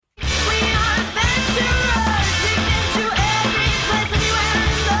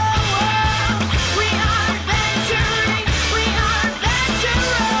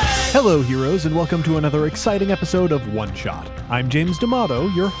Hello, heroes, and welcome to another exciting episode of One Shot. I'm James D'Amato,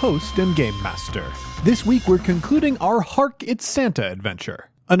 your host and game master. This week, we're concluding our Hark, It's Santa adventure.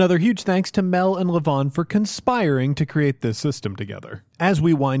 Another huge thanks to Mel and Levon for conspiring to create this system together. As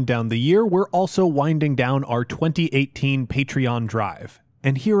we wind down the year, we're also winding down our 2018 Patreon drive.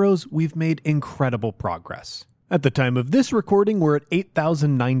 And heroes, we've made incredible progress. At the time of this recording, we're at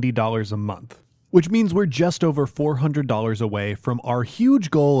 $8,090 a month, which means we're just over $400 away from our huge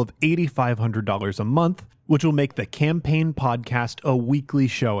goal of $8,500 a month, which will make the campaign podcast a weekly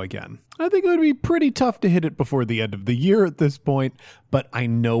show again. I think it would be pretty tough to hit it before the end of the year at this point, but I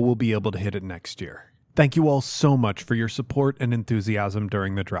know we'll be able to hit it next year. Thank you all so much for your support and enthusiasm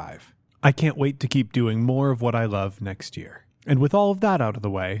during the drive. I can't wait to keep doing more of what I love next year. And with all of that out of the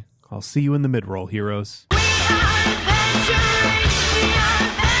way, I'll see you in the mid-roll, heroes.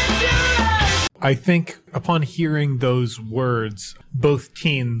 I think upon hearing those words, both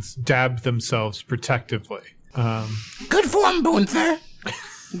teens dabbed themselves protectively. Good form, Gunther.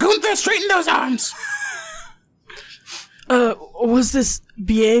 Gunther, straighten those arms. Was this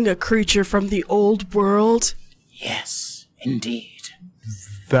being a creature from the old world? Yes, indeed.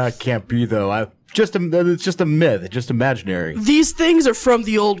 That can't be, though. It's just a myth. It's just imaginary. These things are from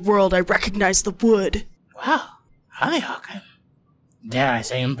the old world. I recognize the wood. Wow, are they, Hark? Dare I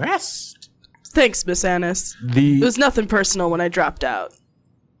say impressed? Thanks, Miss Annis. It was nothing personal when I dropped out.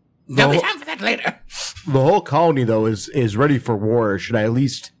 There'll be time for that later. The whole colony, though, is ready for war. Should I at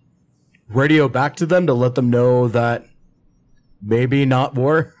least radio back to them to let them know that maybe not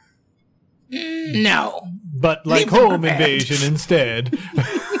war? No. But like home invasion instead.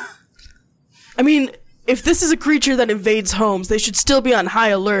 I mean, if this is a creature that invades homes, they should still be on high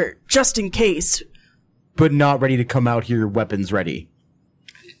alert, just in case. But not ready to come out here weapons ready.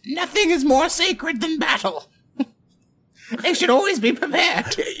 Nothing is more sacred than battle. They should always be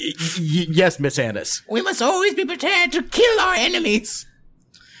prepared. Yes, Miss Annis. We must always be prepared to kill our enemies.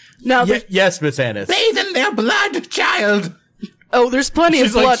 Now, yes, Miss Annis. Bathe in their blood, child. Oh, there's plenty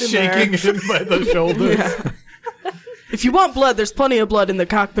of blood in there. She's like shaking him by the shoulders. Yeah. If you want blood, there's plenty of blood in the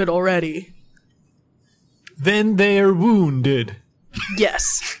cockpit already. Then they are wounded.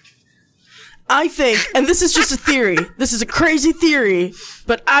 Yes. I think, and this is just a theory, this is a crazy theory,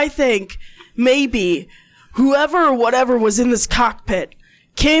 but I think maybe whoever or whatever was in this cockpit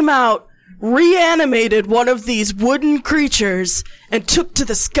came out, reanimated one of these wooden creatures, and took to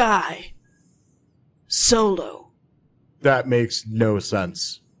the sky. Solo. That makes no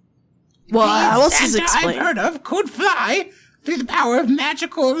sense. Well, how else is it Santa explained? I've heard of could fly through the power of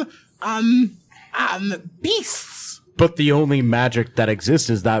magical, beasts. But the only magic that exists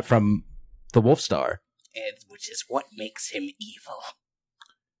is that from the Wolf Star. Which is what makes him evil.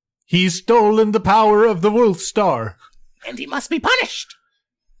 He's stolen the power of the Wolf Star. And he must be punished.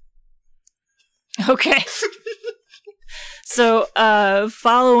 Okay. So,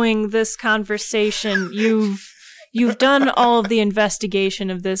 following this conversation, you've done all of the investigation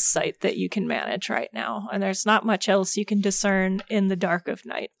of this site that you can manage right now, and there's not much else you can discern in the dark of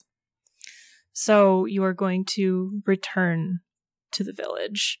night. So, you are going to return to the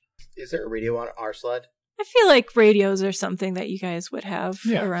village. Is there a radio on our sled? I feel like radios are something that you guys would have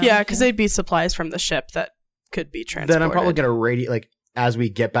around. Yeah, because they'd be supplies from the ship that could be transported. Then I'm probably going to radio, like, as we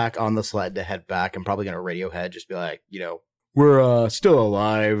get back on the sled to head back, I'm probably going to radio head, just be like, we're still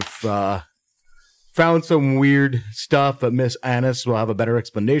alive, found some weird stuff, but Miss Annis will have a better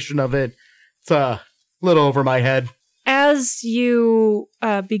explanation of it. It's a little over my head. As you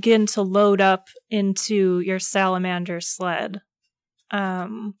begin to load up into your salamander sled,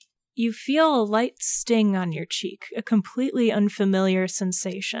 you feel a light sting on your cheek, a completely unfamiliar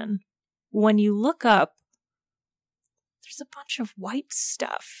sensation. When you look up, there's a bunch of white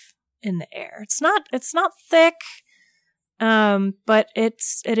stuff in the air. It's not thick, but it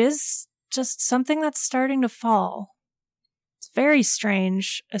is just something that's starting to fall. It's very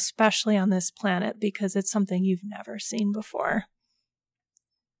strange, especially on this planet, because it's something you've never seen before.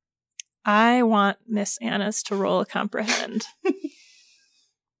 I want Miss Annis to roll a comprehend.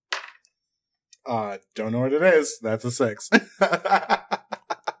 Don't know what it is. That's a 6.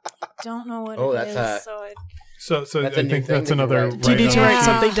 Don't know what Oh, it that's is, So That's I a new think thing that's that you another. write. Do you need to on write sheet.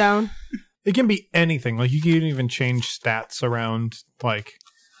 something down? It can be anything. Like you can even change stats around. Like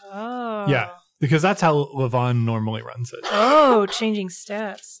yeah, because that's how Levon normally runs it. Oh, changing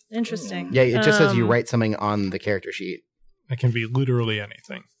stats. Interesting. Yeah, it just says you write something on the character sheet. It can be literally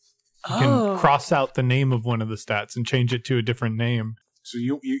anything. You can cross out the name of one of the stats and change it to a different name. So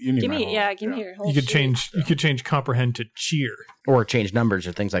you need Give my me, whole- give me your whole You could sheet. change comprehend to cheer. Or change numbers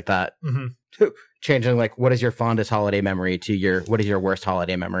or things like that. Mm-hmm. Changing like what is your fondest holiday memory to your what is your worst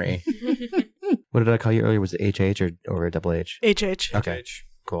holiday memory? What did I call you earlier? Was it HH or double H? HH. Okay,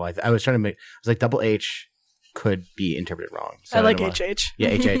 cool. I was trying to make. I was like double H could be interpreted wrong. So I like didn't wanna- HH. Yeah,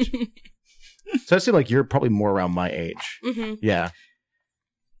 HH. So it seemed like you're probably more around my age. Mm-hmm. Yeah.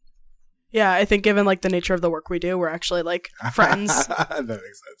 Yeah, I think given like the nature of the work we do, we're actually like friends. That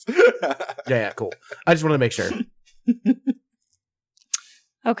makes sense. Yeah, cool. I just wanted to make sure.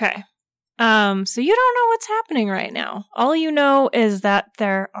 Okay. So you don't know what's happening right now. All you know is that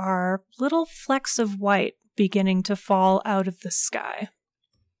there are little flecks of white beginning to fall out of the sky.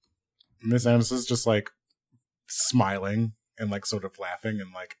 Miss Annis is just like smiling and like sort of laughing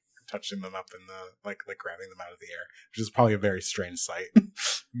and like touching them up in the like grabbing them out of the air, which is probably a very strange sight.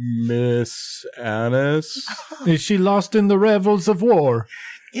 Miss Annis? Is she lost in the revels of war?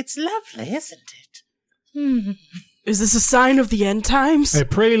 It's lovely, isn't it? Is this a sign of the end times? A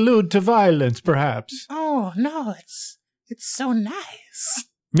prelude to violence, perhaps. Oh, no, it's so nice.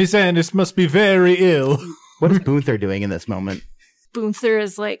 Miss Annis must be very ill. What is Boother doing in this moment? Boother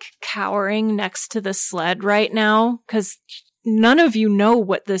is like cowering next to the sled right now because none of you know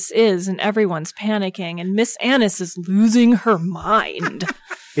what this is and everyone's panicking and Miss Annis is losing her mind.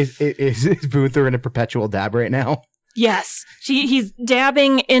 Is Boother in a perpetual dab right now? Yes, he's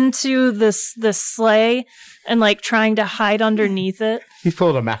dabbing into the sleigh and like trying to hide underneath it. He's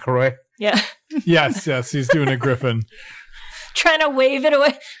pulling a McElroy. Yeah. Yes, he's doing a griffin. Trying to wave it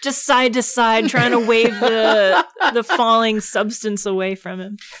away, just side to side, trying to wave the falling substance away from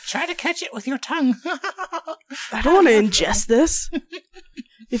him. Try to catch it with your tongue. I don't want to ingest this.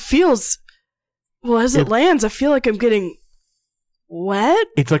 It feels, well, as it lands, I feel like I'm getting wet.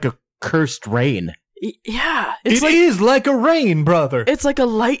 It's like a cursed rain. Yeah. It is like a rain, brother. It's like a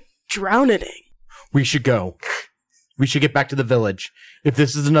light drowning. We should go. We should get back to the village. If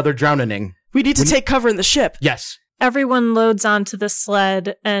this is another drowning. We need to take cover in the ship. Yes. Everyone loads onto the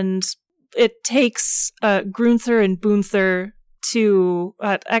sled, and it takes Grunther and Boother to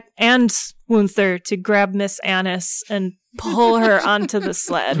and Wunther to grab Miss Annis and pull her onto the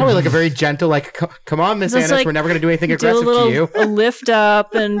sled. Probably like a very gentle, like, come on, Miss Just, Annis, like, we're never going to do anything Do aggressive a to you. lift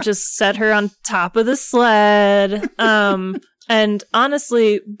up and just set her on top of the sled. And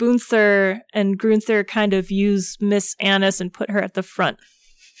honestly, Boother and Grunther kind of use Miss Annis and put her at the front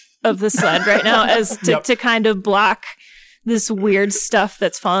of the sled right now as to kind of block this weird stuff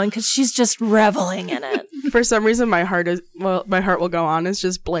that's falling because she's just reveling in it. For some reason, my heart will go on. It's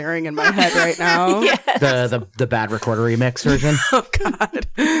just blaring in my head right now. Yes. The bad recorder remix version. Oh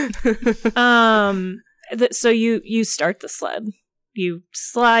God. So you start the sled. You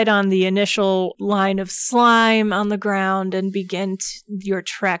slide on the initial line of slime on the ground and begin your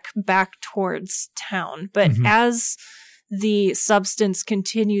trek back towards town. But as the substance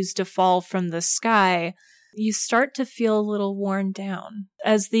continues to fall from the sky, you start to feel a little worn down.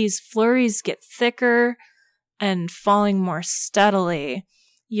 As these flurries get thicker and falling more steadily,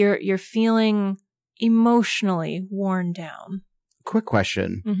 you're feeling emotionally worn down. Quick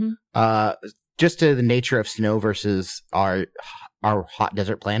question. Mm-hmm. Just to the nature of snow versus our hot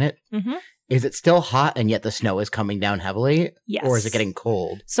desert planet, Mm-hmm. is it still hot and yet the snow is coming down heavily? Yes. Or is it getting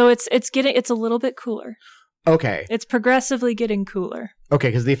cold? So it's a little bit cooler. Okay. It's progressively getting cooler. Okay,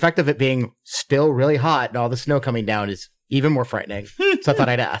 because the effect of it being still really hot and all the snow coming down is even more frightening. So I thought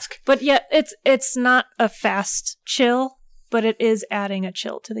I'd ask. But yet it's not a fast chill, but it is adding a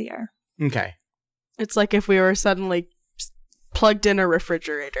chill to the air. Okay. It's like if we were suddenly plugged in a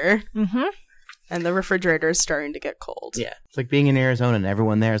refrigerator. Mm-hmm. And the refrigerator is starting to get cold. Yeah. It's like being in Arizona and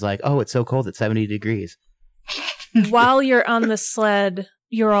everyone there is like, oh, it's so cold, it's 70 degrees. While you're on the sled,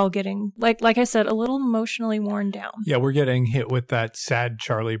 you're all getting, like I said, a little emotionally worn down. Yeah, we're getting hit with that sad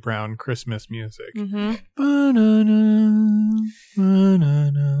Charlie Brown Christmas music. Mm-hmm. Ba-na-na,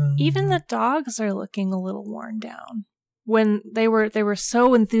 ba-na-na. Even the dogs are looking a little worn down. When they were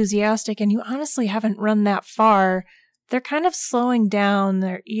so enthusiastic, and you honestly haven't run that far, they're kind of slowing down.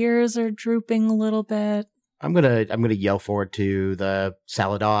 Their ears are drooping a little bit. I'm gonna yell forward to the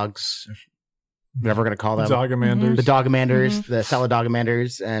salad dogs, whatever we're gonna call them. Dogamanders. The Dogamanders, the salad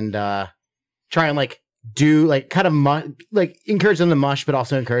Dogamanders, and try and like do like kind of encourage them to mush, but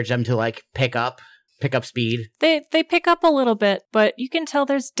also encourage them to like pick up speed. They pick up a little bit, but you can tell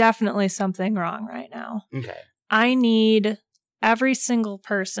there's definitely something wrong right now. Okay. I need every single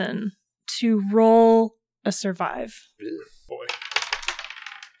person to roll a survive. Boy.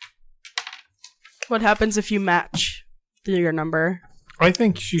 What happens if you match your number? I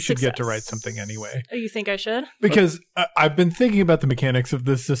think she should get to Success. write something anyway. Oh, you think I should? Because I've been thinking about the mechanics of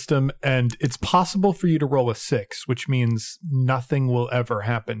this system, and it's possible for you to roll a 6, which means nothing will ever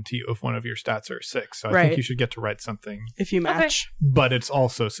happen to you if one of your stats are 6. So I Right. think you should get to write something, If you match. but it's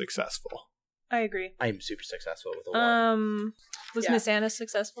also successful. I agree. I'm super successful with a 1. Was Yeah. Miss Anna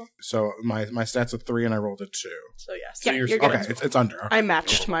successful? So my stats a 3 and I rolled a 2. So yes. Yeah, you're good. Okay, it's under. I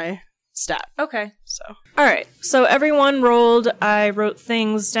matched my stat. Okay. So All right. So everyone rolled. I wrote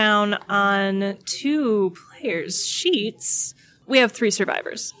things down on 2 players' sheets. We have 3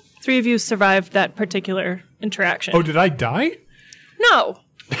 survivors. 3 of you survived that particular interaction. Oh, did I die? No.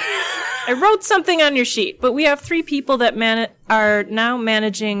 I wrote something on your sheet, but we have 3 people that are now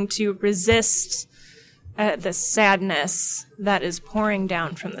managing to resist the sadness that is pouring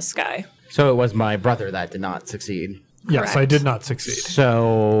down from the sky. So it was my brother that did not succeed. Yes, I Correct. did not succeed.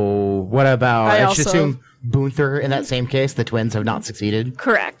 So what about? I I also- should assume Boonthur in that same case. The twins have not succeeded.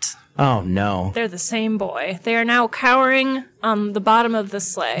 Correct. Oh no. They're the same boy. They are now cowering on the bottom of the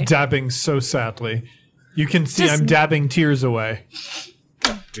sleigh. Dabbing so sadly. You can see Just- I'm dabbing tears away.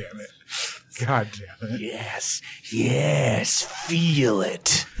 Damn it. God damn it. Yes, feel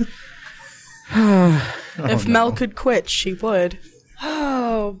it. if Mel could quit, she would.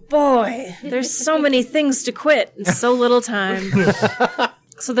 Oh boy, there's so many things to quit in so little time.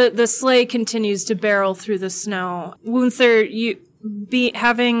 So the sleigh continues to barrel through the snow. Wunther,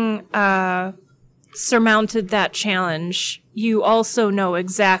 having surmounted that challenge, you also know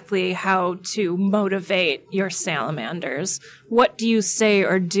exactly how to motivate your salamanders. What do you say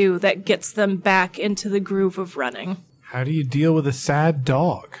or do that gets them back into the groove of running? How do you deal with a sad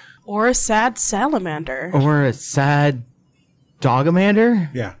dog? Or a sad salamander. Or a sad dogamander?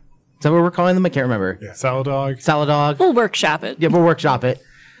 Yeah. Is that what we're calling them? I can't remember. Yeah. Salad dog? Salad dog? We'll workshop it. Yeah, we'll workshop it.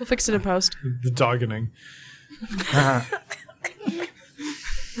 We'll fix it in post. The doggening.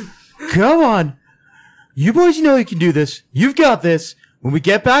 Come on. You boys know you can do this. You've got this. When we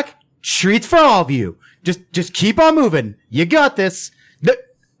get back, treats for all of you. Just keep on moving. You got this. No,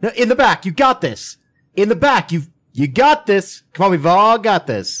 in the back, you got this. In the back, you got this. Come on, we've all got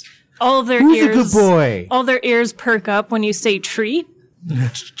this. All of their Who's ears. a good boy? All their ears perk up when you say treat.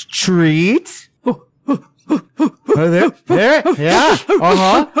 Treat. There, yeah.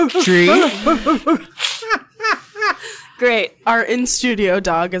 Treat. Great. Our in-studio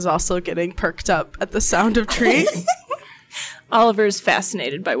dog is also getting perked up at the sound of treat. Oliver's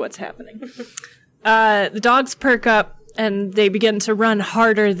fascinated by what's happening. The dogs perk up and they begin to run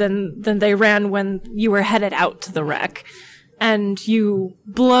harder than they ran when you were headed out to the wreck. And you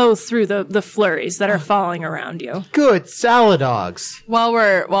blow through the flurries that are falling around you. Good salad dogs. While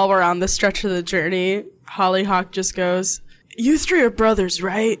we're on the stretch of the journey, Hollyhock just goes, "You 3 are brothers,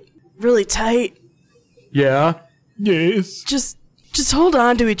 right? Really tight. Yeah. Yes. Just hold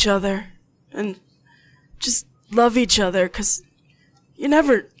on to each other and just love each other, 'cause you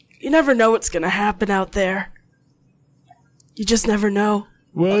never know what's gonna happen out there. You just never know.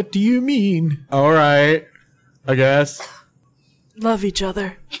 What do you mean? All right. I guess. Love each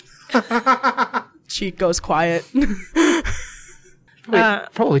other." She goes quiet.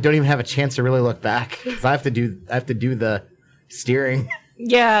 Probably don't even have a chance to really look back. 'Cause I have to do the steering.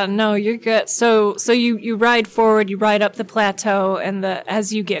 Yeah, no, you're good. So you ride forward, you ride up the plateau, and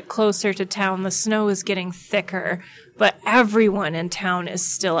as you get closer to town, the snow is getting thicker, but everyone in town is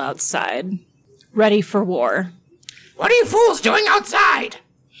still outside, ready for war. What are you fools doing outside?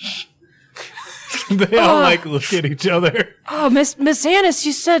 They all look at each other. Oh, Miss Annis,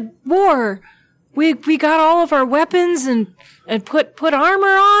 you said war. We got all of our weapons and put armor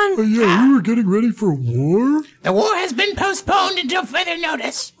on. Yeah, we were getting ready for war. The war has been postponed until further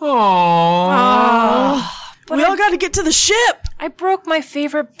notice. Aww. We all gotta get to the ship! I broke my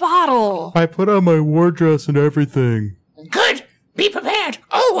favorite bottle. I put on my war dress and everything. Good. Be prepared,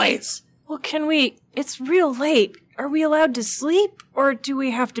 always. Well, it's real late. Are we allowed to sleep, or do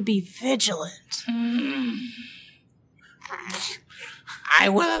we have to be vigilant? I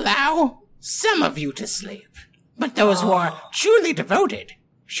will allow some of you to sleep, but those who are truly devoted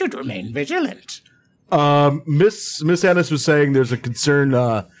should remain vigilant. Miss Annis was saying there's a concern.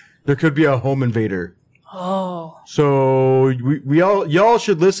 There could be a home invader. Oh. So y'all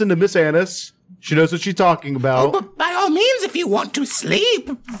should listen to Miss Annis. She knows what she's talking about. But by all means, if you want to sleep,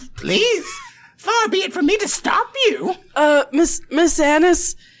 please. Far be it from me to stop you. Miss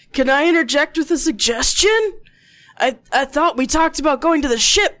Annis, can I interject with a suggestion? I thought we talked about going to the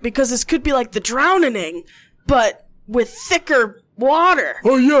ship because this could be like the Drowning, but with thicker water.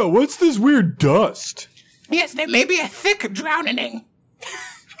 Oh yeah, what's this weird dust? Yes, there may be a thick drowning.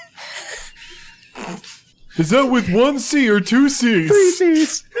 Is that with 1 C or 2 C's? 3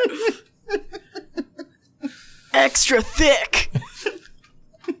 C's. Extra thick.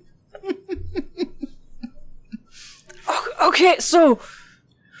 Okay, so...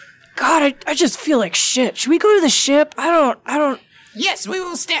 God, I just feel like shit. Should we go to the ship? I don't... Yes, we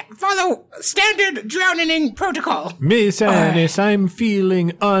will follow standard drowning protocol. Miss Annis, I'm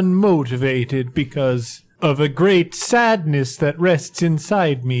feeling unmotivated because of a great sadness that rests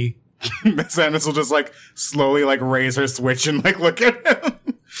inside me. Miss Annis will just like slowly like raise her switch and like look at him.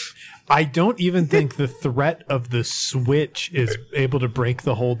 I don't even think the threat of the switch is able to break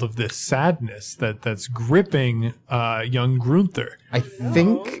the hold of this sadness that's gripping young Grunther. I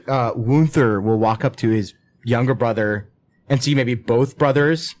think Wunther will walk up to his younger brother and see maybe both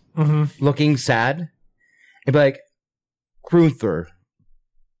brothers looking sad and be like, Grunther,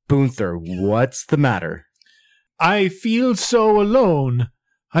 Bunther, what's the matter? I feel so alone.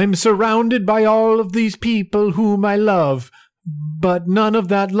 I'm surrounded by all of these people whom I love, but none of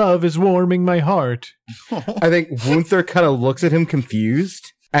that love is warming my heart. I think Wunther kind of looks at him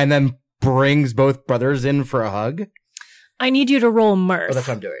confused and then brings both brothers in for a hug. I need you to roll mirth. Oh, that's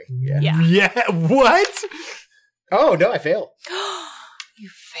what I'm doing. Yeah. Yeah, what? Oh, no, I fail. You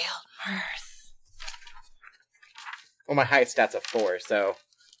failed mirth. Well, my highest stat's a 4, so.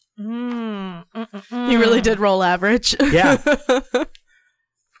 You really did roll average. Yeah.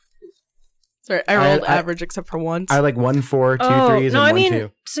 Sorry, I rolled average except for once. I like 1 4, 2 3s, and no, 1 I mean,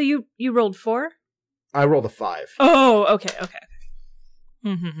 2. so you rolled 4? I rolled a 5. Oh, okay.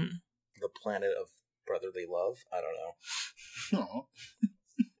 Mm-hmm. The planet of brotherly love? I don't know. Oh.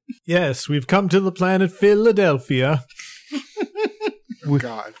 Yes, we've come to the planet Philadelphia.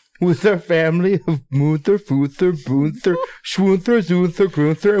 God. With our family of Munther, Futher, Bunther, Schwunther, Zunther,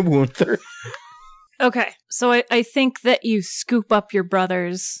 Grunther, and Wunther. Okay, so I think that you scoop up your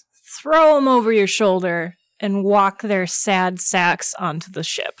brothers, throw them over your shoulder, and walk their sad sacks onto the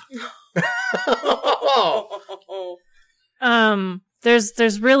ship.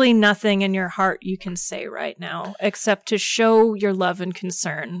 There's really nothing in your heart you can say right now, except to show your love and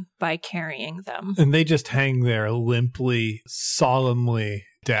concern by carrying them. And they just hang there limply, solemnly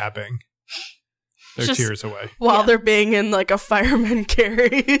dabbing their tears away. While they're being in like a fireman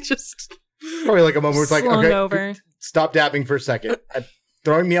carry. Just Probably like a moment where it's like, slung okay, over. stop dabbing for a second.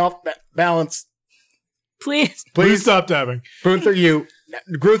 Throwing me off balance. Please. Please stop dabbing. Grunther, you.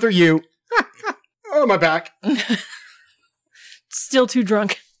 Grunther, you. Oh, my back. Still too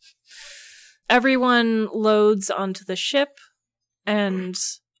drunk. Everyone loads onto the ship, and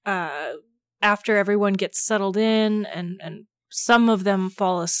after everyone gets settled in, and some of them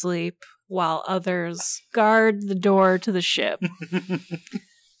fall asleep while others guard the door to the ship.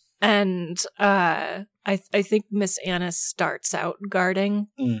 And I think Miss Annis starts out guarding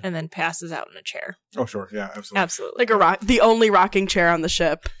and then passes out in a chair. Oh, sure. Yeah, absolutely. Absolutely. like the only rocking chair on the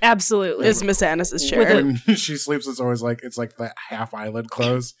ship Absolutely. is Miss Annis's chair. When she sleeps, it's always like, it's like that half eyelid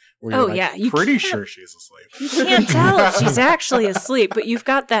close where you're Oh, like, yeah, you pretty can't- sure she's asleep. You can't tell if she's actually asleep, but you've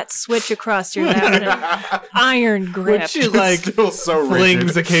got that switch across your lap and an iron grip. Which she like Still so flings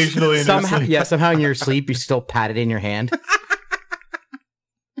rigid. occasionally in her Somehow, sleep. yeah, somehow in your sleep, you still pat it in your hand.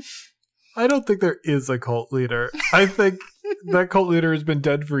 I don't think there is a cult leader. I think that cult leader has been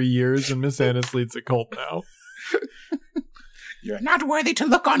dead for years, and Miss Annis leads a cult now. You're not worthy to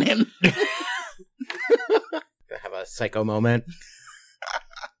look on him. Have a psycho moment.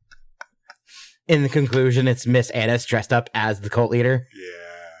 In the conclusion, it's Miss Annis dressed up as the cult leader.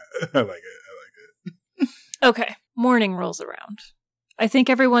 Yeah, I like it. Okay, morning rolls around. I think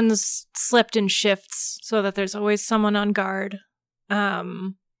everyone's slept in shifts so that there's always someone on guard.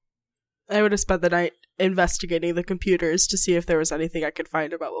 I would have spent the night investigating the computers to see if there was anything I could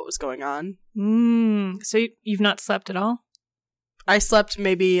find about what was going on. So you've not slept at all? I slept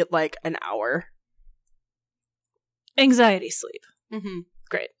maybe like an hour. Anxiety sleep. Mm-hmm.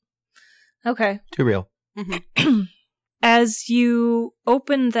 Great. Okay. Too real. Mm-hmm. As you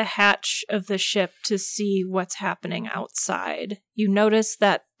open the hatch of the ship to see what's happening outside, you notice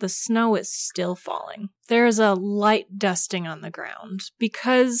that the snow is still falling. There is a light dusting on the ground.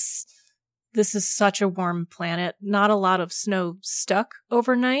 Because this is such a warm planet, not a lot of snow stuck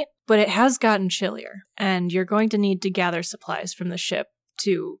overnight, but it has gotten chillier. And you're going to need to gather supplies from the ship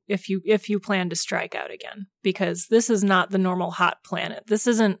to if you plan to strike out again. Because this is not the normal hot planet. This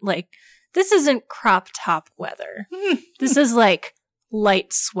isn't crop top weather. This is like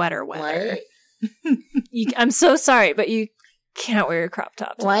light sweater weather. I'm so sorry, but you can't wear your crop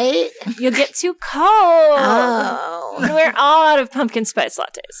tops. What? You'll get too cold. Oh. We're all out of pumpkin spice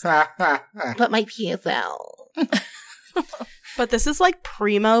lattes. But my PFL. But this is like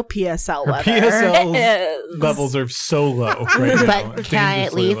primo PSL Her weather. PSL Yes. levels are so low right now. But can I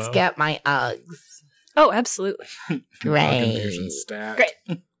at Dangerously least low. get my Uggs? Oh, absolutely. Confusion Great. stat.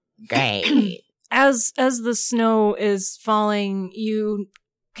 Great. Great. As the snow is falling, you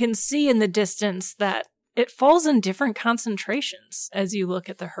can see in the distance that it falls in different concentrations as you look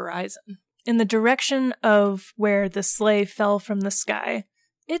at the horizon. In the direction of where the sleigh fell from the sky,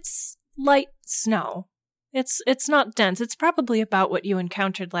 it's light snow. It's not dense. It's probably about what you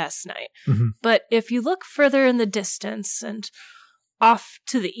encountered last night. Mhm. But if you look further in the distance and off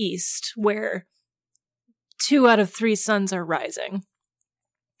to the east, where 2 out of 3 suns are rising.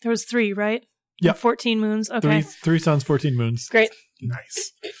 There was 3, right? Yep. 14 moons. Okay. Three suns, 14 moons. Great.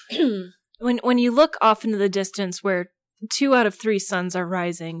 Nice. When you look off into the distance where 2 out of 3 suns are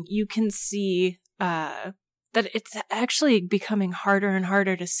rising, you can see that it's actually becoming harder and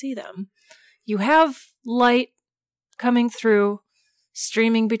harder to see them. You have light coming through,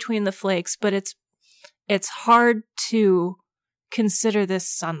 streaming between the flakes, but it's hard to consider this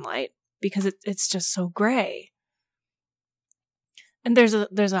sunlight because it's just so gray. And there's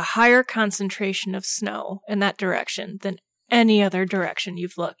a higher concentration of snow in that direction than any other direction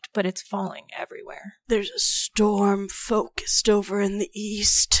you've looked, but it's falling everywhere. There's a storm focused over in the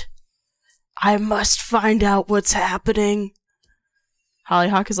east. I must find out what's happening.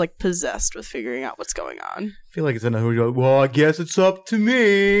 Hollyhock is like possessed with figuring out what's going on. I feel like it's another. Well, I guess it's up to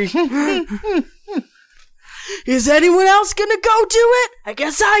me. Is anyone else gonna go do it? I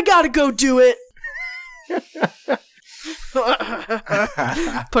guess I gotta go do it.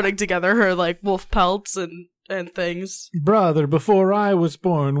 Putting together her like wolf pelts and things. Brother, before I was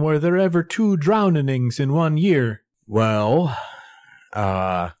born, were there ever 2 drownings in 1 year? Well,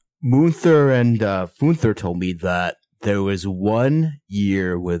 Munther and Funther told me that there was 1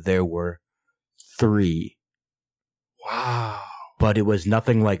 year where there were 3, Wow. but it was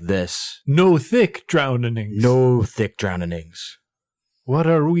nothing like this. No thick drownings. No thick drownings. What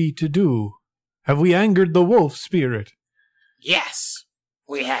are we to do? Have we angered the wolf spirit? Yes,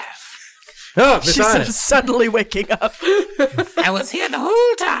 we have. Oh, Miss She's Honest. suddenly waking up. I was here the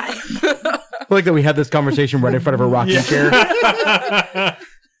whole time. I like that we had this conversation right in front of her rocking chair.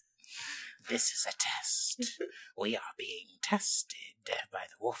 This is a test. We are being tested by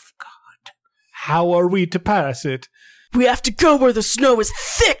the wolf god. How are we to pass it? We have to go where the snow is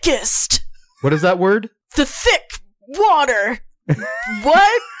thickest. What is that word? The thick water.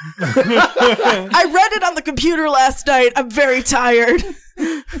 What? I read it on the computer last night. I'm very tired.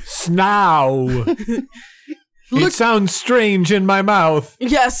 Snow. It sounds strange in my mouth.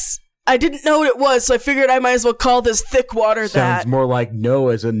 Yes, I didn't know what it was, so I figured I might as well call this thick water Sounds that. more like no,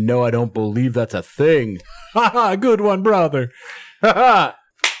 as in no, I don't believe that's a thing. Haha, good one, brother. Haha.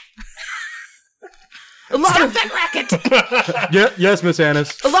 Stop that racket! Yes, Miss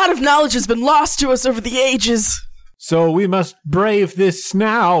Annis. A lot of knowledge has been lost to us over the ages. So we must brave this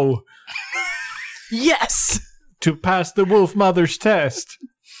snow Yes, to pass the wolf mother's test.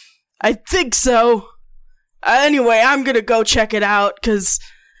 I think so. Anyway, I'm gonna go check it out, because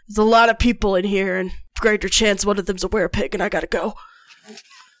there's a lot of people in here, and greater chance one of them's a werepig, and I gotta go.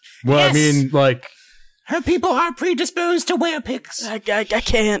 Well, Yes. I mean, like, Her people are predisposed to werepigs. I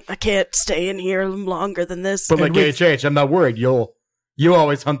can't stay in here longer than this. but like And with- HH, I'm not worried. You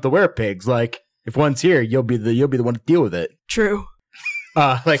always hunt the werepigs. Like, if one's here, you'll be the one to deal with it. True.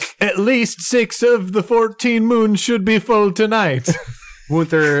 Like At least 6 of the 14 moons should be full tonight.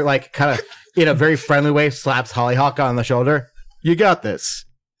 Gunther, like, kind of in a very friendly way, slaps Hollyhock on the shoulder. You got this.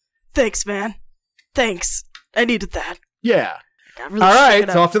 Thanks, man. Thanks. I needed that. Yeah. I really All shook right.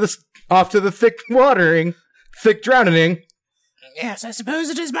 it So up. off to the thick watering, thick drowning. Yes, I suppose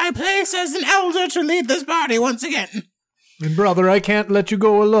it is my place as an elder to lead this party once again. And brother, I can't let you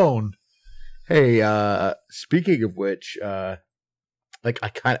go alone. Hey, speaking of which, like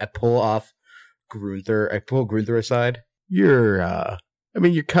I pull off Grunther. I pull Grunther aside. You're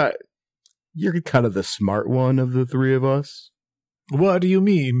kind of the smart one of the 3 of us. What do you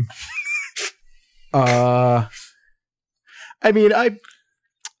mean? I mean,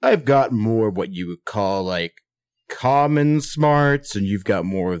 I've got more what you would call like common smarts, and you've got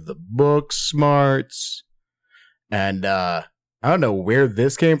more of the book smarts. And I don't know where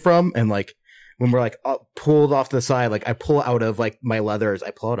this came from. And like when we're like pulled off to the side, like I pull out of like my leathers,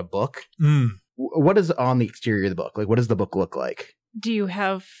 I pull out a book. What is on the exterior of the book? Like, what does the book look like? Do you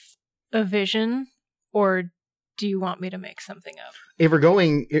have a vision, or do you want me to make something up? If we're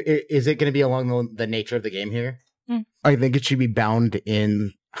going, is it going to be along the nature of the game here? I think it should be bound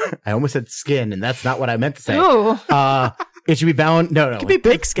in. I almost said skin, and that's not what I meant to say. Ooh. It should be bound. No. Could be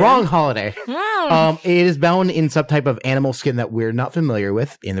pigskin. Wrong holiday. It is bound in some type of animal skin that we're not familiar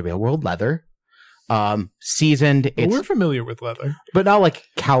with in the real world. Leather. Seasoned. Well, we're familiar with leather. But not like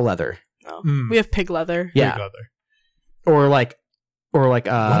cow leather. Oh. We have pig leather. Yeah. Pig leather. Or like.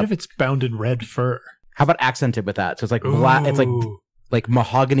 What if it's bound in red fur? How about accented with that? So it's like black. It's like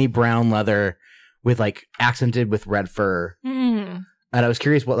mahogany brown leather with like accented with red fur. Mm. And I was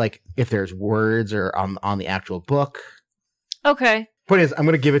curious what like if there's words or on the actual book. Okay. Point is, I'm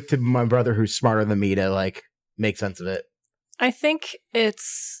gonna give it to my brother who's smarter than me to like make sense of it. I think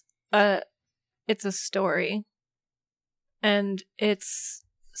it's a story. And it's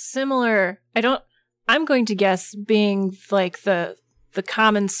similar. I'm going to guess being like the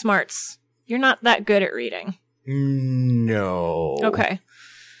common smarts. You're not that good at reading. No. Okay.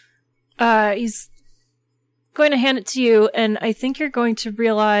 He's going to hand it to you, and I think you're going to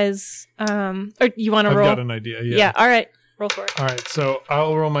realize, or you want to roll? I've got an idea. Yeah. All right. Roll for it. All right. So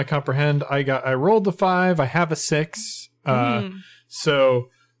I'll roll my comprehend. I rolled a 5. I have a 6. So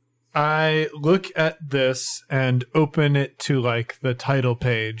I look at this and open it to like the title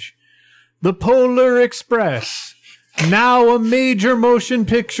page. The Polar Express. Now a major motion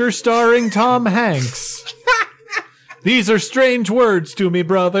picture starring Tom Hanks. These are strange words to me,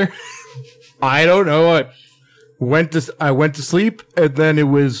 brother. I don't know. I went to sleep, and then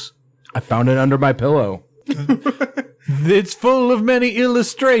I found it under my pillow. It's full of many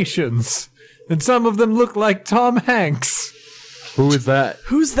illustrations, and some of them look like Tom Hanks. Who is that?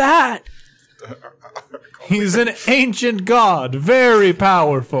 Who's that? He's an ancient god, very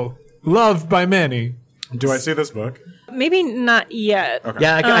powerful, loved by many. Do I see this book? Maybe not yet. Okay.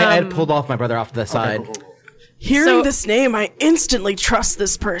 Yeah, I had pulled off my brother off to the side. Cool. Hearing this name, I instantly trust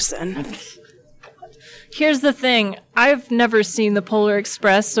this person. Here's the thing. I've never seen the Polar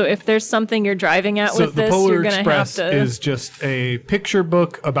Express, so if there's something you're driving at with the this, Polar you're going to have Express to... is just a picture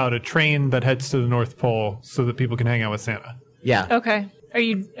book about a train that heads to the North Pole so that people can hang out with Santa. Yeah. Okay. Are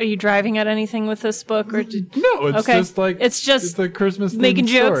you driving at anything with this book? Or No, it's just like... It's a Christmas making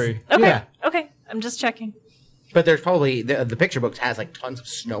jokes. story. Okay. Yeah. Okay. I'm just checking. But there's probably the picture books has like tons of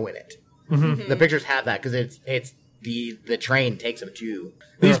snow in it. Mm-hmm. The pictures have that because it's the train takes them to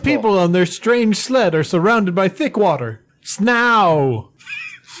These people on their strange sled are surrounded by thick water. Snow.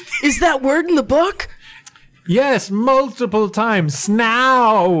 Is that word in the book? Yes, multiple times.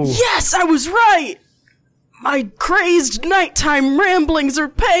 Snow. Yes, I was right. My crazed nighttime ramblings are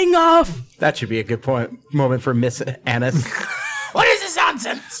paying off. That should be a good moment for Miss Annis. What is this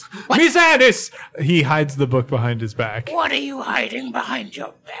nonsense? Miss Annis! He hides the book behind his back. What are you hiding behind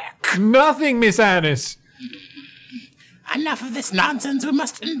your back? Nothing, Miss Annis. Enough of this nonsense. We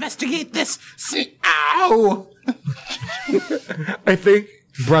must investigate this. Ow! I think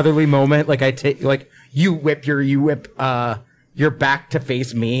brotherly moment. Like I take you whip your back to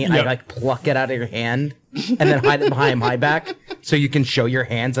face me. Yep. I like pluck it out of your hand and then hide it behind my back so you can show your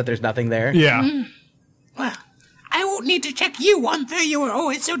hands that there's nothing there. Yeah. Well, I won't need to check you on through. You were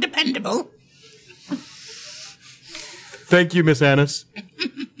always so dependable. Thank you, Miss Annis.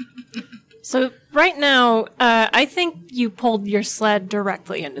 So right now, I think you pulled your sled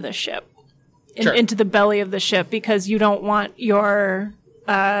directly into the ship, into the belly of the ship, because you don't want your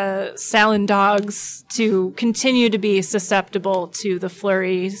Salin dogs to continue to be susceptible to the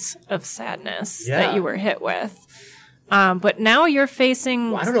flurries of sadness that you were hit with. But now you're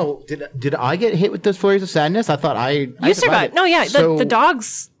facing... Well, I don't know. Did I get hit with those flurries of sadness? I thought I survived. No, yeah. The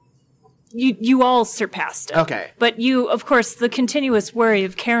dogs... You all surpassed it. Okay. But you, of course, the continuous worry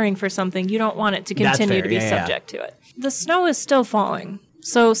of caring for something, you don't want it to continue to be subject to it. The snow is still falling.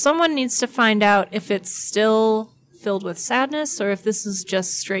 So someone needs to find out if it's still filled with sadness or if this is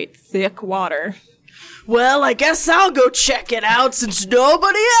just straight thick water. Well, I guess I'll go check it out since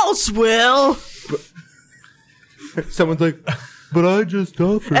nobody else will. Someone's like, but I just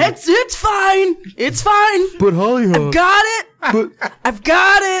offered. It's fine. It's fine. But Hollyhock. I've got it. I've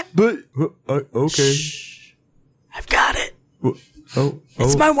got it. But okay. Shh. I've got it. Oh.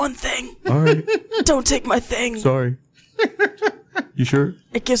 It's my one thing. All right. Don't take my thing. Sorry. You sure?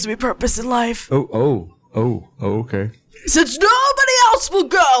 It gives me purpose in life. Oh, okay. Since nobody else will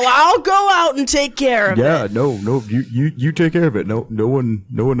go, I'll go out and take care of it. Yeah, no, you take care of it. No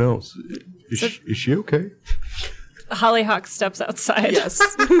one else. Is she okay? Hollyhock steps outside. Yes.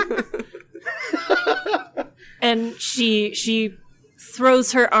 And she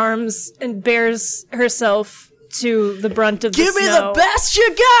throws her arms and bears herself to the brunt of the snow. Give me the best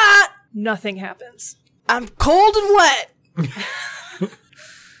you got. Nothing happens. I'm cold and wet.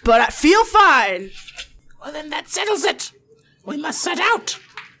 But I feel fine. Well, then that settles it. We must set out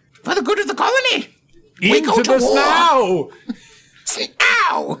for the good of the colony. Into to the war. snow!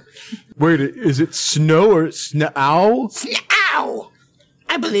 Ow! Wait, is it snow or snow? Ow!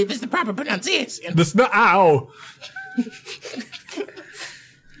 I believe is the proper pronunciation. The snow!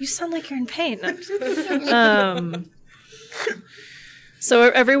 You sound like you're in pain. So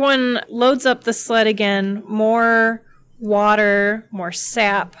everyone loads up the sled again. More water, more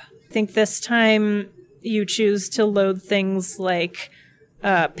sap. I think this time you choose to load things like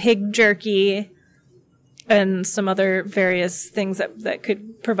pig jerky and some other various things that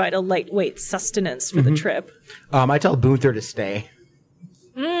could provide a lightweight sustenance for the trip. I tell Boother to stay.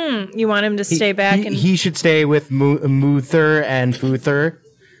 You want him to stay back? He should stay with Moother and Foother.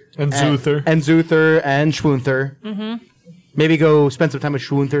 And Zuther. And Zuther and Schwunther. Mm-hmm. Maybe go spend some time with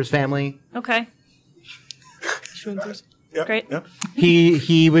Schwunther's family. Okay. Yep, Great. Yep.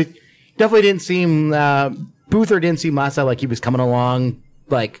 He would definitely didn't seem Boother didn't seem last time like he was coming along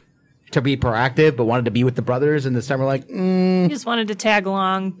like to be proactive, but wanted to be with the brothers. And this time we're like, He just wanted to tag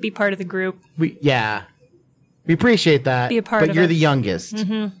along, be part of the group. we appreciate that. Be a part but of you're it. the youngest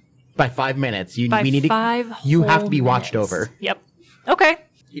by 5 minutes. By we need 5 you have whole to be watched minutes. over. Yep. Okay.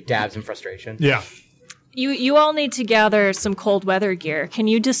 He dabs in frustration. Yeah. You all need to gather some cold weather gear. Can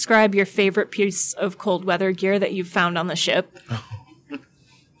you describe your favorite piece of cold weather gear that you've found on the ship?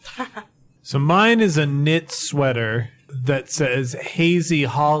 So mine is a knit sweater that says Hazy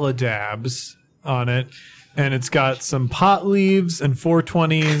Holodabs on it. And it's got some pot leaves and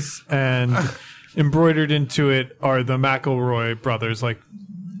 420s, and embroidered into it are the McElroy brothers, like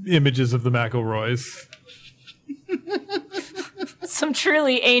images of the McElroys. Some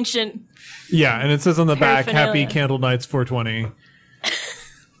truly ancient. Yeah, and it says on the back, Paraphernalia. Happy Candle Nights 420.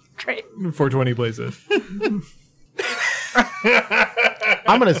 Great. 420 blazes.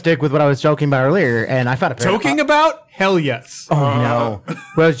 I'm gonna stick with what I was joking about earlier, and I found a pair. Joking about? Hell yes. Oh no!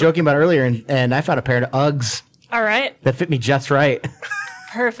 What I was joking about earlier, and I found a pair of Uggs All right. that fit me just right.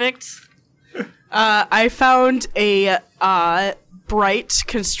 Perfect. I found a bright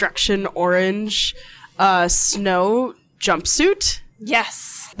construction orange snow jumpsuit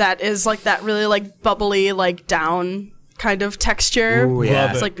Yes. that is like that really like bubbly like down kind of texture. Ooh,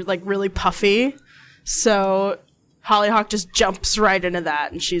 yeah. It's like really puffy. So Hollyhock just jumps right into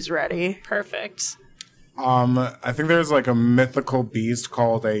that and she's ready. Perfect. I think there's like a mythical beast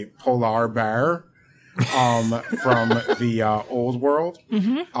called a polar bear from the old world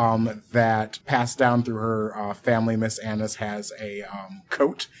that passed down through her family. Miss Annis has a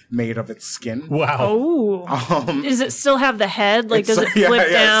coat made of its skin. Wow. Oh. Does it still have the head? Like, does it Yeah, flip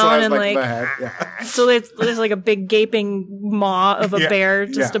yeah, it still down has, and like? the head. Yeah. So there's like a big gaping maw of a Yeah, bear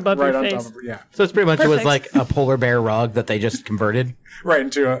just yeah, above right your on face. top of, yeah, So it's pretty much it was Perfect. like a polar bear rug that they just converted. right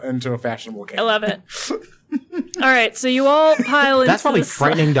into a fashionable cape. I love it. All right, so you all pile into That's probably the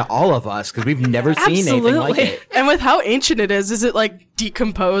sled. frightening to all of us because we've never seen anything like Absolutely. it. And with how ancient it is it like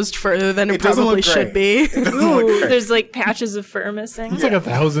decomposed further than it doesn't probably look should great. be? Ooh, there's like patches of fur missing. It's like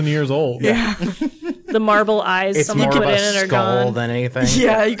 1,000 years old. Yeah. The marble eyes It's someone more of put a in are skull gone. than anything.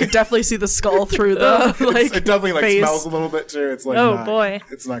 Yeah, you could definitely see the skull through the like It definitely like face. smells a little bit too. It's like Oh, not- boy.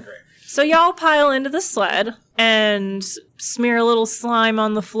 it's not great. So y'all pile into the sled and smear a little slime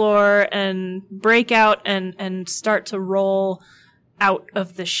on the floor and break out and start to roll out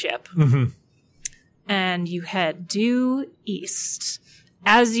of the ship. Mm-hmm. And you head due east.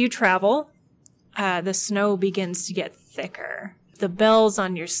 As you travel, the snow begins to get thicker. The bells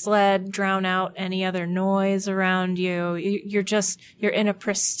on your sled drown out any other noise around you. You're in a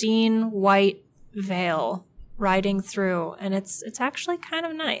pristine white veil riding through, and it's actually kind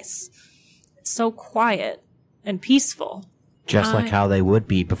of nice. It's so quiet and peaceful. Just like how they would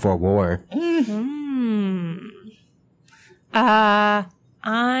be before war.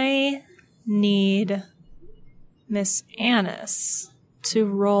 I need Miss Annis to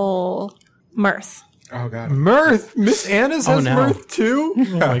roll mirth. Oh god. Mirth. Miss Annis has no. mirth too? Oh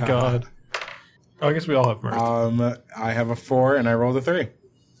my god. Oh, I guess we all have mirth. I have a 4 and I rolled a 3.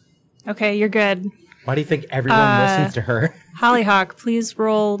 Okay, you're good. Why do you think everyone listens to her? Hollyhock, please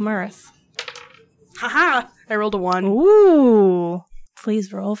roll mirth. Haha! I rolled a 1. Ooh.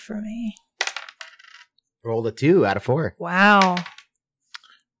 Please roll for me. Rolled a 2 out of 4. Wow.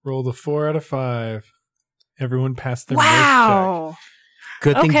 Rolled a 4 out of 5. Everyone passed their mirth check. Wow.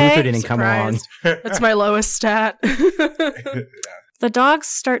 Good thing Okay. Boother didn't come along. Surprised. That's my lowest stat. The dogs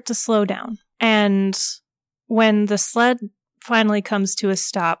start to slow down. And when the sled finally comes to a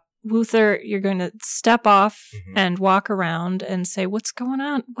stop, Wuther, you're going to step off and walk around and say, "What's going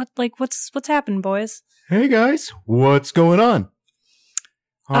on? What's happened, boys?" Hey guys, what's going on?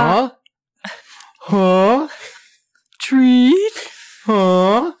 Huh? Huh? Treat?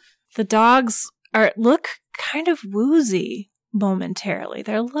 Huh? The dogs look kind of woozy momentarily.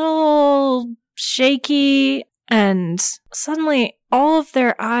 They're a little shaky, and suddenly all of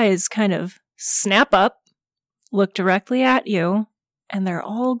their eyes kind of snap up, look directly at you, and they're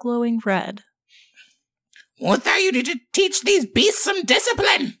all glowing red. What are you to teach these beasts some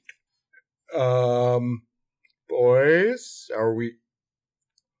discipline? Boys, are we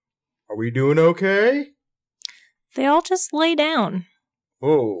doing okay? They all just lay down.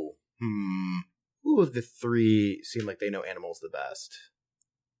 Oh, Who of the three seem like they know animals the best?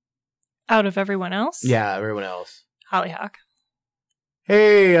 Out of everyone else? Yeah, everyone else. Hollyhock.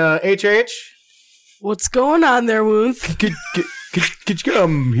 Hey, HH. What's going on there, Wooth? Could you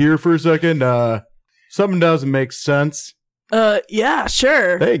come here for a second? Something doesn't make sense. Yeah,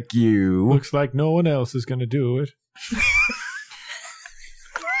 sure. Thank you. Looks like no one else is going to do it.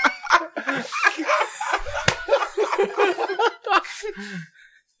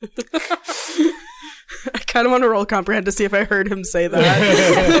 I kind of want to roll comprehend to see if I heard him say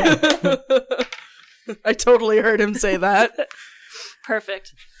that. I totally heard him say that.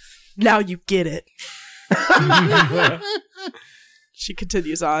 Perfect. Now you get it. She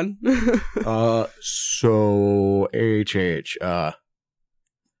continues on. So HH,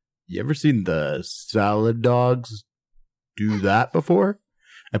 you ever seen the salad dogs do that before?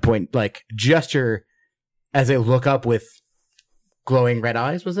 I point, like, gesture as they look up with glowing red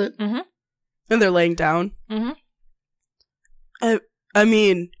eyes, was it? Mm-hmm. And they're laying down. Mm-hmm. I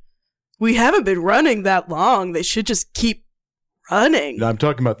mean, we haven't been running that long. They should just keep running. No, I'm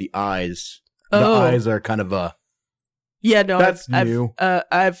talking about the eyes. The Oh. eyes are kind of Yeah, no, That's new.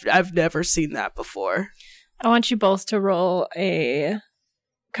 I've never seen that before. I want you both to roll a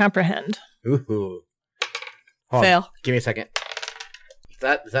comprehend. ooh. Hold on. Fail. Give me a second.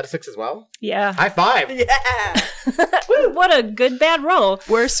 Is that a 6 as well? Yeah. High five. Yeah. Woo, what a good bad roll.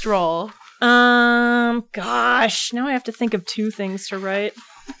 Worst roll. Gosh, now I have to think of two things to write.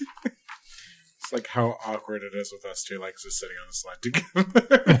 It's like how awkward it is with us two, like just sitting on the sled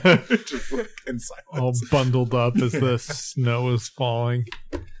together, just like in All silence. bundled up as the snow is falling.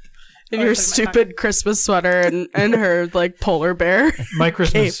 In your stupid Christmas sweater and her like polar bear. My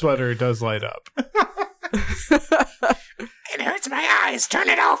Christmas Cape. sweater does light up. It hurts my eyes. Turn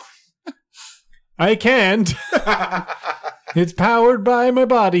it off. I can't. It's powered by my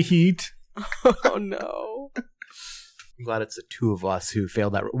body heat. Oh no. I'm glad it's the two of us who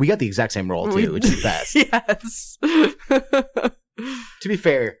failed that. We got the exact same roll too, which is best. Yes. To be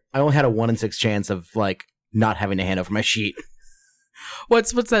fair, I only had a 1 in 6 chance of like not having to hand over my sheet.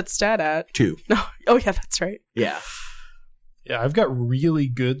 What's that stat at? 2. No. Oh yeah, that's right. Yeah. Yeah, I've got really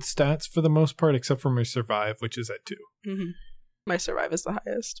good stats for the most part, except for my survive, which is at 2. Mm-hmm. My survive is the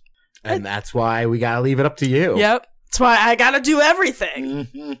highest. And that's why we gotta leave it up to you. Yep. That's why I gotta do everything.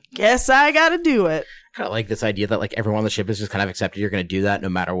 Mm-hmm. Guess I gotta do it. Kind of like this idea that like everyone on the ship is just kind of accepted you're gonna do that no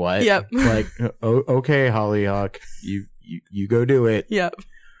matter what. Yep. Like, okay, Hollyhock, you go do it. Yep.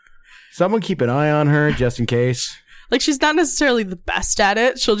 Someone keep an eye on her just in case. Like she's not necessarily the best at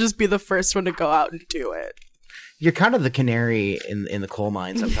it. She'll just be the first one to go out and do it. You're kind of the canary in the coal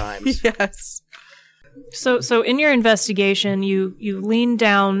mine sometimes. Yes. So in your investigation, you lean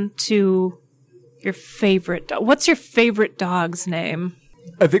down to your favorite dog. What's your favorite dog's name?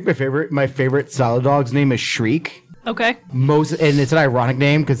 I think my favorite salad dog's name is Shriek. Okay. And it's an ironic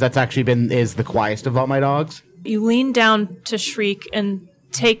name because that's actually is the quietest of all my dogs. You lean down to Shriek and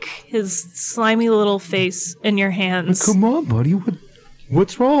take his slimy little face in your hands. Come on, buddy.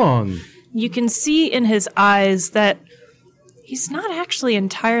 What's wrong? You can see in his eyes that he's not actually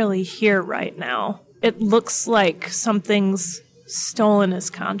entirely here right now. It looks like something's stolen his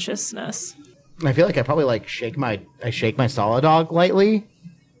consciousness. I feel like I probably like shake my solid dog lightly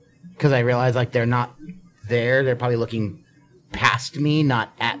because I realize like they're not there. They're probably looking past me,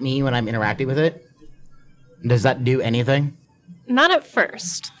 not at me when I'm interacting with it. Does that do anything? Not at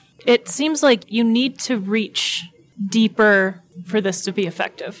first. It seems like you need to reach deeper for this to be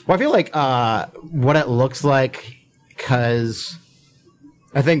effective. Well, I feel like what it looks like, because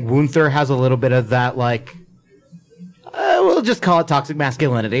I think Wunther has a little bit of that, like, we'll just call it toxic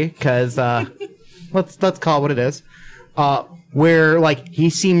masculinity, because let's call it what it is. Where, like, he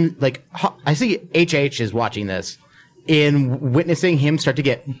seems like, I see HH is watching this, in witnessing him start to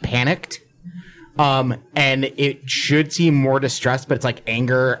get panicked. And it should seem more distressed, but it's like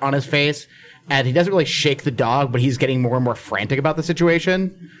anger on his face. And he doesn't really shake the dog, but he's getting more and more frantic about the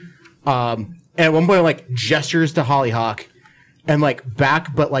situation. And at one point, like, gestures to Hollyhock and, like,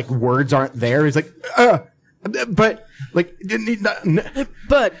 back, but, like, words aren't there. He's like, but, like, didn't he not,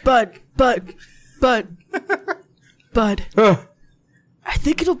 Bud. I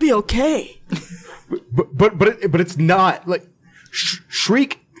think it'll be okay. but it's not like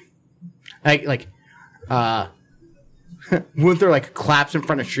Shriek. Wunther like claps in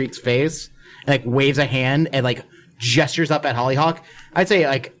front of Shriek's face and like waves a hand and like gestures up at Hollyhock. I'd say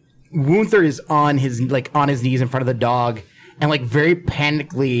like Wunther is on his knees in front of the dog and like very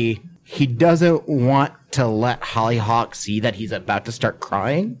panically he doesn't want to let Hollyhock see that he's about to start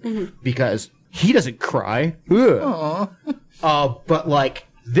crying because he doesn't cry. But like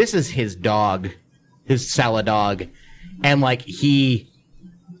this is his dog, his Sala dog, and like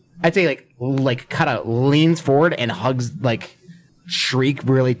I'd say like kind of leans forward and hugs like Shriek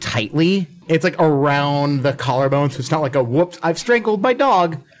really tightly. It's like around the collarbone, so it's not like a whoops, I've strangled my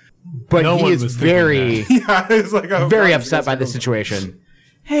dog. But No he one is was very, It's like very upset by the situation.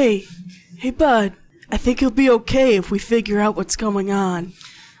 Hey, bud. I think it'll be okay if we figure out what's going on.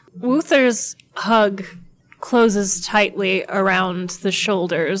 Wuther's hug closes tightly around the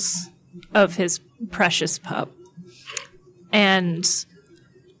shoulders of his precious pup. And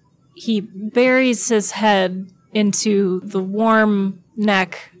he buries his head into the warm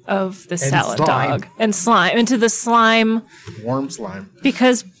neck of the salad dog. And slime. Into the slime. Warm slime.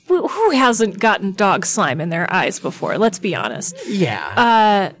 Because who hasn't gotten dog slime in their eyes before? Let's be honest.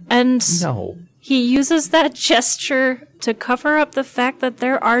 Yeah. And No. he uses that gesture to cover up the fact that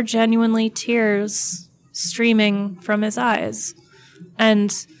there are genuinely tears streaming from his eyes.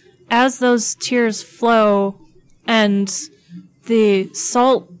 And as those tears flow and the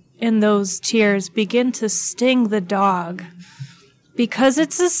salt in those tears begin to sting the dog, because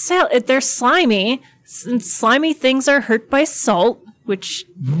it's they're slimy, and slimy things are hurt by salt, which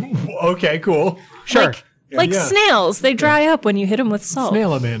Okay, cool. Sure. like snails, they dry up when you hit them with salt.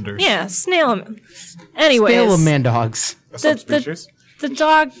 Snailamanders. Yeah, snail. Anyways, Snail man dogs. A subspecies. the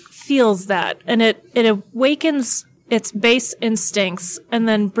dog feels that, and it awakens its base instincts and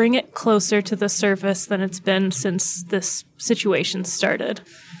then bring it closer to the surface than it's been since this situation started.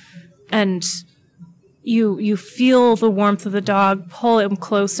 And you feel the warmth of the dog pull him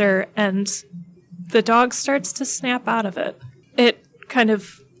closer, and the dog starts to snap out of it. It kind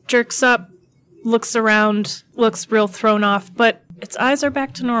of jerks up, looks around, looks real thrown off, but its eyes are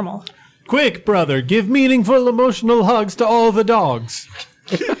back to normal. Quick, brother, give meaningful emotional hugs to all the dogs.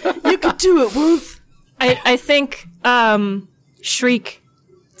 You could do it, Wooth. I think Shriek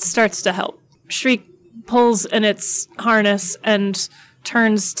starts to help. Shriek pulls in its harness and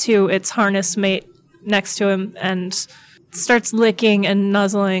turns to its harness mate next to him and starts licking and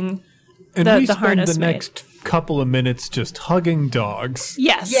nuzzling And the we spend harness the mate. next couple of minutes just hugging dogs.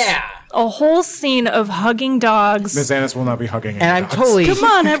 Yes. Yeah. A whole scene of hugging dogs. Miss Annis will not be hugging any And I'm dogs. totally Come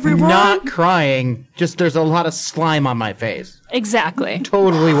on, everyone. not crying. Just there's a lot of slime on my face. Exactly.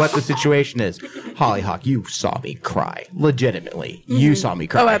 Totally what the situation is. Hollyhock, you saw me cry. Legitimately. You saw me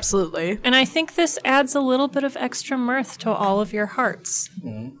cry. Oh, absolutely. And I think this adds a little bit of extra mirth to all of your hearts.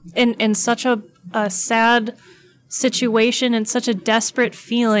 In such a sad situation and such a desperate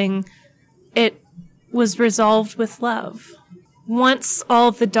feeling, it was resolved with love. Once all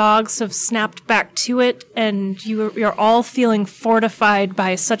of the dogs have snapped back to it and you're all feeling fortified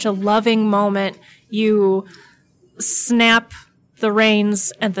by such a loving moment, you snap the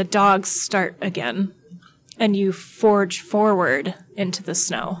reins and the dogs start again. And you forge forward into the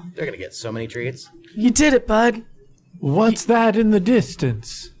snow. They're going to get so many treats. You did it, bud. What's that in the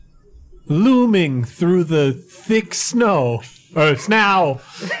distance? Looming through the thick snow. Snow.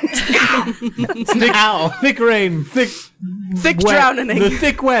 Thick rain. Thick Thick wet. drowning. The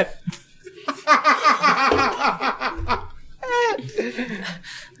thick wet.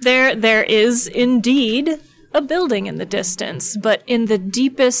 There is indeed a building in the distance, but in the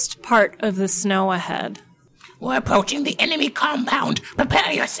deepest part of the snow ahead. We're approaching the enemy compound.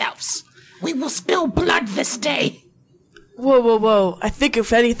 Prepare yourselves. We will spill blood this day. Whoa. I think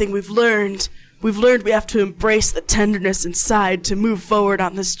if anything we've learned we have to embrace the tenderness inside to move forward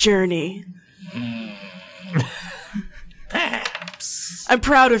on this journey. Perhaps. I'm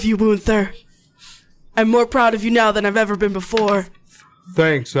proud of you, Wunther. I'm more proud of you now than I've ever been before.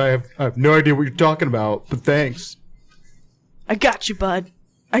 Thanks. I have no idea what you're talking about, but thanks. I got you, bud.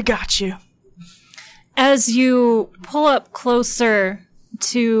 I got you. As you pull up closer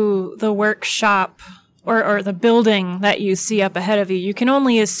to the workshop or the building that you see up ahead of you, you can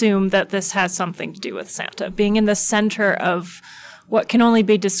only assume that this has something to do with Santa, being in the center of what can only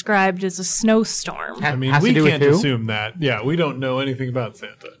be described as a snowstorm. I mean, Has to we do with can't who? assume that. Yeah, we don't know anything about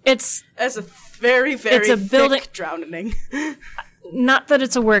Santa. It's As a very, very It's a building- thick drowning. not that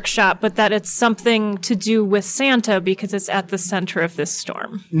it's a workshop, but that it's something to do with Santa because it's at the center of this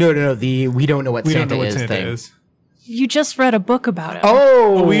storm. No. We don't know what We Santa don't know what is Santa thing. is. You just read a book about it.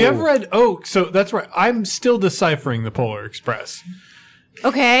 Oh, We have read Oak, so that's right. I'm still deciphering the Polar Express.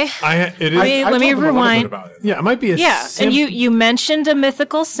 Okay. It is. Let me told them a little bit rewind. about it. Yeah, it might be a Yeah, and you mentioned a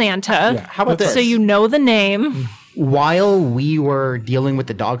mythical Santa. How about this? So you know the name. While we were dealing with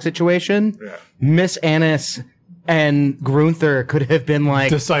the dog situation, Miss Annis and Grunther could have been like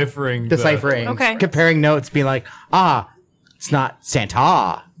deciphering. Okay. comparing notes, being like, it's not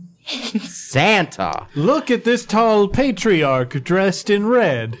Santa, Santa. Look at this tall patriarch dressed in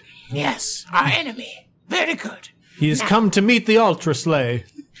red. Yes, our enemy. Very good. He has come to meet the Ultra Sleigh.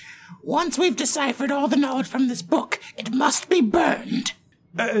 Once we've deciphered all the knowledge from this book, it must be burned.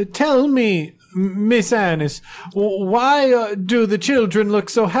 Tell me, Miss Annis, why do the children look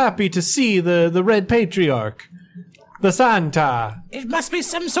so happy to see the red patriarch? The Santa. It must be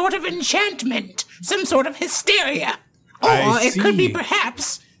some sort of enchantment, some sort of hysteria. Or I it could be see.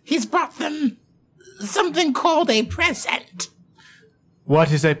 perhaps he's brought them something called a present.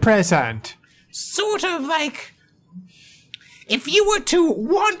 What is a present? Sort of like if you were to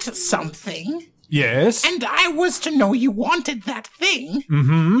want something Yes. and I was to know you wanted that thing,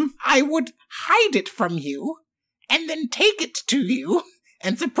 I would hide it from you and then take it to you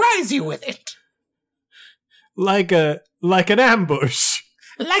and surprise you with it. Like an ambush.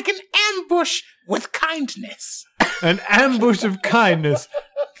 Like an ambush with kindness. An ambush of kindness.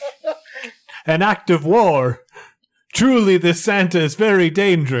 An act of war. Truly, this Santa is very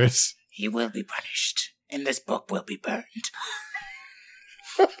dangerous. He will be punished, and this book will be burned.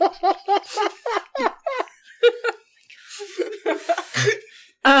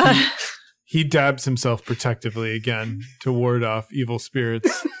 He dabs himself protectively again to ward off evil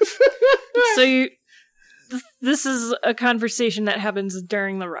spirits. So this is a conversation that happens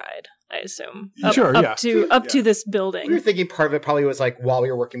during the ride, I assume. Sure, yeah. Up to this We were building. thinking part of it probably was like while we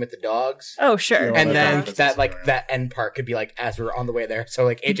were working with the dogs, Oh, sure. and then Yeah. that end part could be like as we were on the way there. So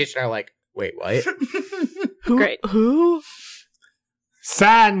like AJ and I are like, wait, what? Great. Who?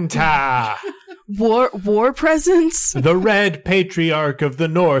 Santa! War presents? The red patriarch of the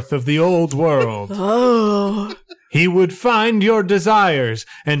north of the old world. Oh. He would find your desires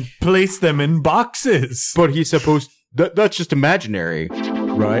and place them in boxes. But he's supposed that's just imaginary,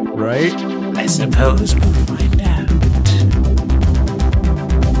 right? I suppose we'll find out.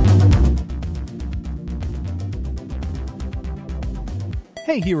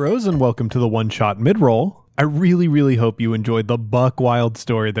 Hey heroes, and welcome to the one-shot mid-roll. I really hope you enjoyed the buck wild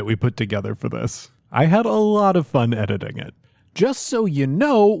story that we put together for this. I had a lot of fun editing it. Just so you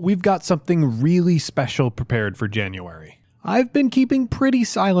know, we've got something really special prepared for January. I've been keeping pretty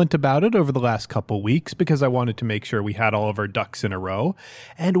silent about it over the last couple weeks because I wanted to make sure we had all of our ducks in a row,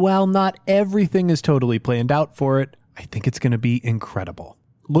 and while not everything is totally planned out for it, I think it's going to be incredible.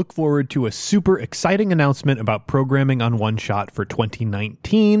 Look forward to a super exciting announcement about programming on One Shot for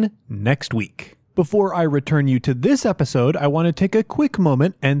 2019 next week. Before I return you to this episode, I want to take a quick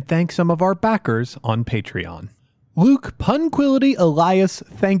moment and thank some of our backers on Patreon. Luke Punquility Elias,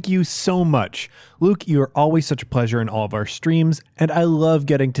 thank you so much. Luke, you are always such a pleasure in all of our streams, and I love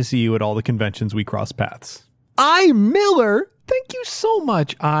getting to see you at all the conventions we cross paths. I Miller, thank you so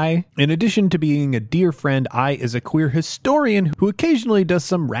much, I. In addition to being a dear friend, I is a queer historian who occasionally does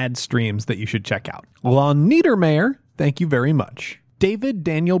some rad streams that you should check out. Lon Niedermayer, thank you very much. David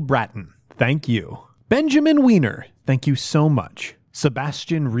Daniel Bratton, thank you. Benjamin Wiener, thank you so much.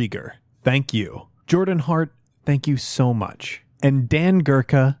 Sebastian Rieger, thank you. Jordan Hart, thank you so much. And Dan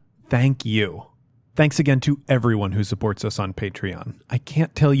Gurka, thank you. Thanks again to everyone who supports us on Patreon. I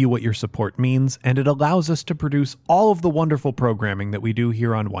can't tell you what your support means, and it allows us to produce all of the wonderful programming that we do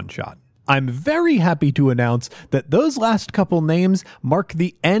here on One Shot. I'm very happy to announce that those last couple names mark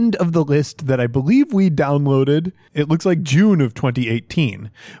the end of the list that I believe we downloaded. It looks like June of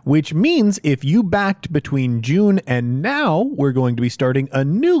 2018, which means if you backed between June and now, we're going to be starting a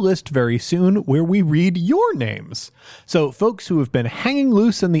new list very soon where we read your names. So folks who have been hanging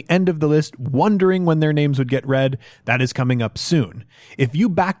loose in the end of the list, wondering when their names would get read, that is coming up soon. If you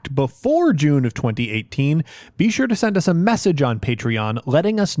backed before June of 2018, be sure to send us a message on Patreon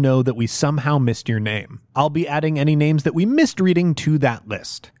letting us know that we somehow missed your name. I'll be adding any names that we missed reading to that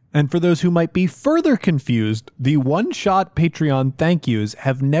list. And for those who might be further confused, the one-shot Patreon thank yous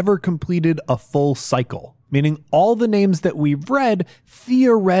have never completed a full cycle, meaning all the names that we've read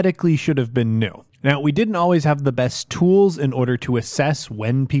theoretically should have been new. Now, we didn't always have the best tools in order to assess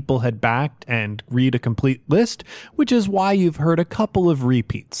when people had backed and read a complete list, which is why you've heard a couple of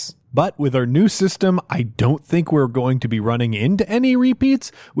repeats. But with our new system, I don't think we're going to be running into any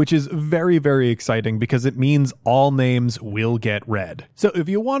repeats, which is very, very exciting because it means all names will get read. So if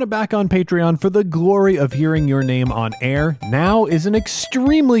you want to back on Patreon for the glory of hearing your name on air, now is an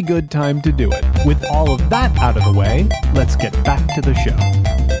extremely good time to do it. With all of that out of the way, let's get back to the show.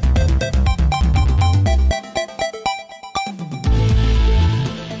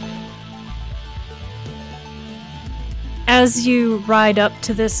 As you ride up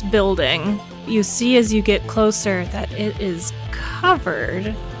to this building, you see as you get closer that it is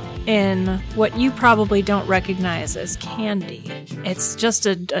covered in what you probably don't recognize as candy. It's just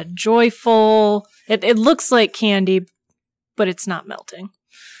a joyful... It looks like candy, but it's not melting.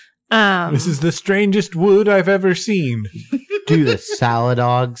 This is the strangest wood I've ever seen. Do the salad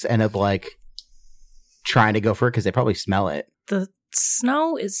dogs end up like trying to go for it because they probably smell it? The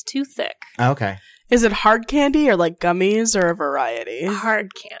snow is too thick. Okay. Is it hard candy or like gummies or a variety?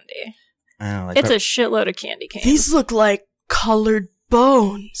 Hard candy. Oh, It's a shitload of candy canes. These look like colored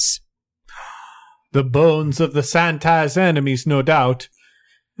bones. The bones of the Santa's enemies, no doubt.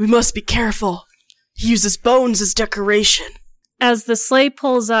 We must be careful. He uses bones as decoration. As the sleigh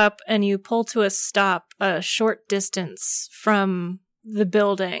pulls up and you pull to a stop a short distance from the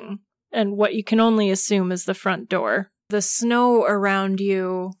building and what you can only assume is the front door, the snow around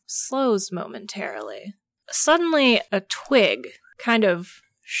you slows momentarily. Suddenly, a twig kind of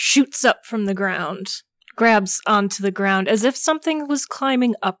shoots up from the ground, grabs onto the ground as if something was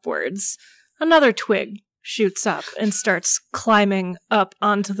climbing upwards. Another twig shoots up and starts climbing up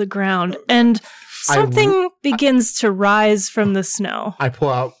onto the ground, and something begins to rise from the snow. I pull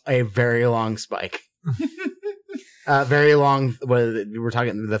out a very long spike. Very long, we're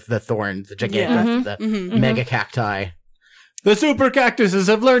talking the thorn, the gigantic, mega cacti. The super cactuses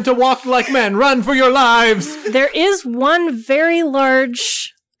have learned to walk like men. Run for your lives! There is one very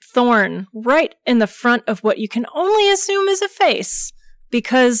large thorn right in the front of what you can only assume is a face,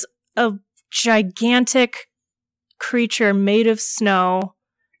 because a gigantic creature made of snow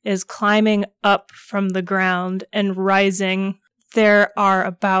is climbing up from the ground and rising. There are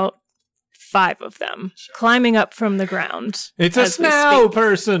about 5 of them climbing up from the ground. It's a snow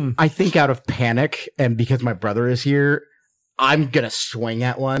person! I think out of panic, and because my brother is here, I'm gonna swing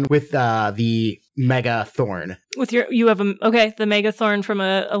at one with the mega thorn. With you have the mega thorn from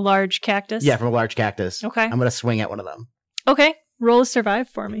a large cactus? Yeah, from a large cactus. Okay. I'm gonna swing at one of them. Okay, roll a survive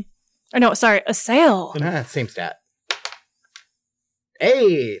for me. Or no, sorry, a sail. Same stat.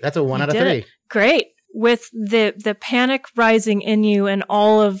 Hey, that's a 1 out of 3. It. Great. With the panic rising in you and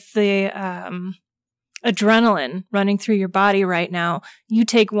all of the adrenaline running through your body right now, you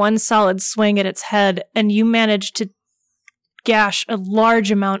take one solid swing at its head and you manage to gash a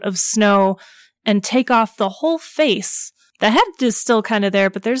large amount of snow and take off the whole face. The head is still kind of there,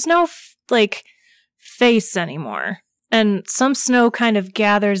 but there's no face anymore. And some snow kind of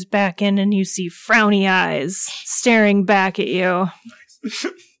gathers back in and you see frowny eyes staring back at you.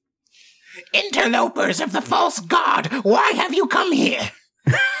 Interlopers of the false god, why have you come here?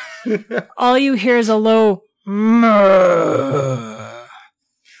 All you hear is a low murr.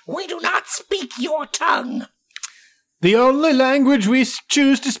 We do not speak your tongue. The only language we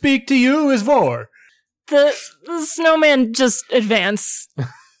choose to speak to you is Vor. The snowman just advance.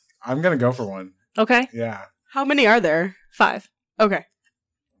 I'm gonna go for one. Okay. Yeah. How many are there? 5. Okay.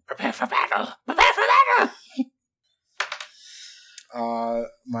 Prepare for battle. Prepare for battle.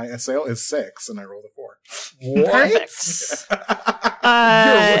 My assail is 6, and I rolled a 4. What? Perfect.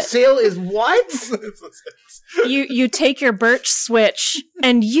 Your assail is what? It's a 6. You take your birch switch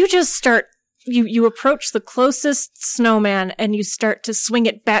and you just start. You approach the closest snowman and you start to swing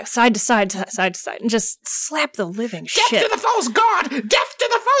it back side to side, and just slap the living Death shit. to the false god! Death to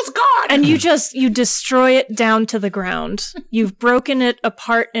the false god! And you destroy it down to the ground. You've broken it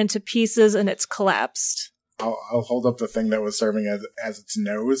apart into pieces and it's collapsed. I'll hold up the thing that was serving as its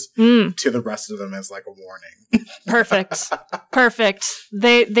nose to the rest of them as like a warning. Perfect.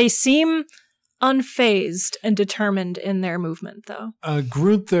 They seem unfazed and determined in their movement, though.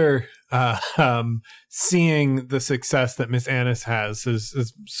 Grunther, seeing the success that Miss Annis has,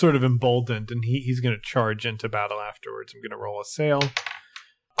 is sort of emboldened, and he's going to charge into battle afterwards. I'm going to roll a sail.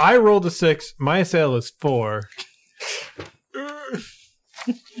 I rolled a 6. My assail is 4.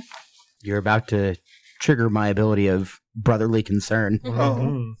 You're about to trigger my ability of brotherly concern.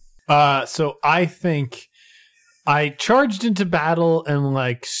 So I think I charged into battle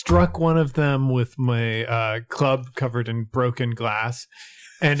and struck one of them with my club covered in broken glass,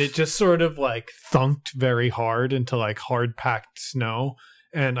 and it just sort of thunked very hard into hard packed snow.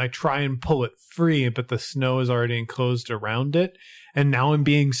 And I try and pull it free, but the snow is already enclosed around it. and now I'm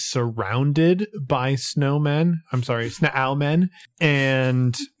being surrounded by snowmen. I'm sorry, snowmen,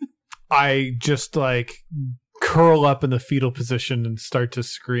 and I just like curl up in the fetal position and start to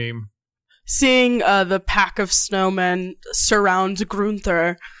scream. Seeing the pack of snowmen surround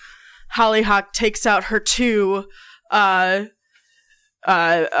Grunther, Hollyhock takes out her two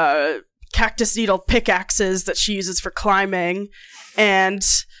cactus needle pickaxes that she uses for climbing and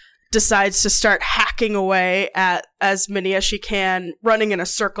decides to start hacking away at as many as she can, running in a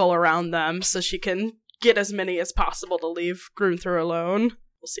circle around them so she can get as many as possible to leave Grunther alone.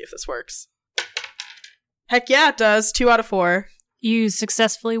 We'll see if this works. Heck yeah, it does. 2 out of 4. You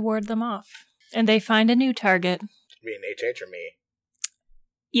successfully ward them off, and they find a new target. You mean HH or me?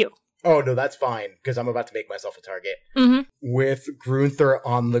 You. Oh, no, that's fine, because I'm about to make myself a target. Mm-hmm. With Grunther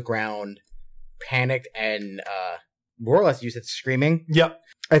on the ground, panicked and more or less you said screaming. Yep.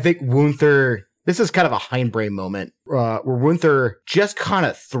 I think Gunther, this is kind of a hindbrain moment, where Gunther just kind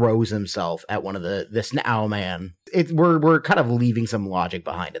of throws himself at one of this owl man. We're kind of leaving some logic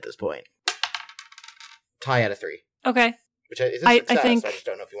behind at this point. Tie out of 3. Okay. Which is a success. I think, I just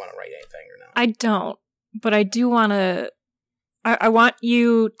don't know if you want to write anything or not. I don't, but I do want to. I want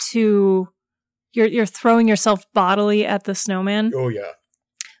you to. You're throwing yourself bodily at the snowman. Oh yeah.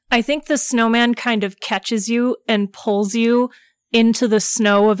 I think the snowman kind of catches you and pulls you into the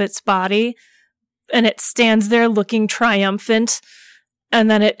snow of its body, and it stands there looking triumphant,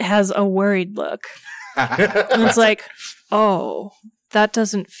 and then it has a worried look. And it's like, oh, that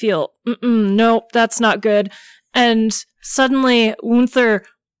doesn't feel, nope, that's not good. And suddenly, Gunther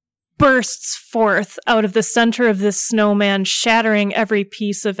bursts forth out of the center of this snowman, shattering every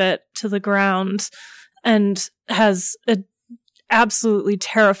piece of it to the ground, and has an absolutely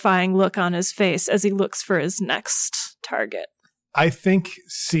terrifying look on his face as he looks for his next target. I think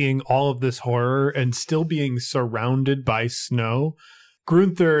seeing all of this horror and still being surrounded by snow,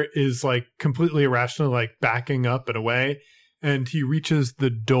 Grunther is like completely irrational, like backing up and away. And he reaches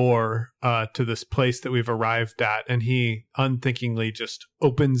the door to this place that we've arrived at, and he unthinkingly just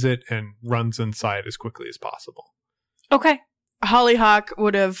opens it and runs inside as quickly as possible. Okay. Hollyhock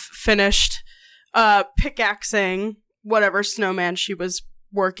would have finished pickaxing whatever snowman she was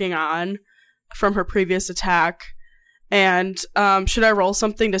working on from her previous attack. And should I roll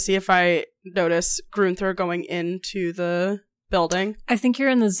something to see if I notice Grunther going into the building? I think you're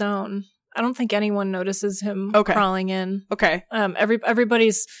in the zone. I don't think anyone notices him crawling in. Okay.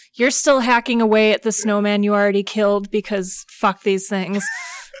 Everybody's, you're still hacking away at the snowman you already killed because fuck these things.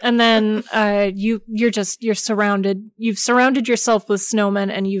 And then you're surrounded. You've surrounded yourself with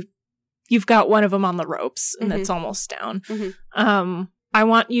snowmen, and you've got one of them on the ropes, and it's almost down. Mm-hmm. I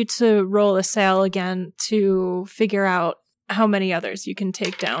want you to roll a sail again to figure out how many others you can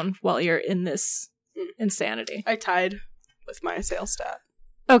take down while you're in this insanity. I tied with my sail stat.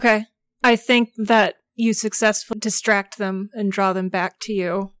 Okay. I think that you successfully distract them and draw them back to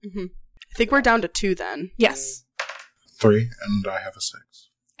you. Mm-hmm. I think we're down to 2 then. Yes. 3, and I have a 6.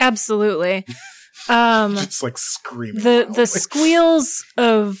 Absolutely. Just like screaming. The squeals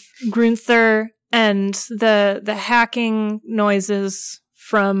of Grunther and the hacking noises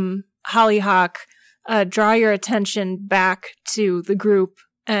from Hollyhock draw your attention back to the group,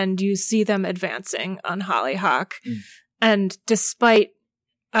 and you see them advancing on Hollyhock. And despite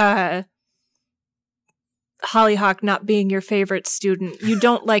Hollyhock not being your favorite student, you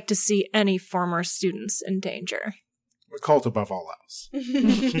don't like to see any former students in danger. A cult above all else.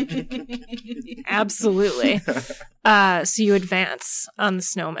 Absolutely. So you advance on the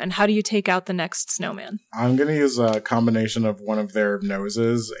snowman. How do you take out the next snowman? I'm going to use a combination of one of their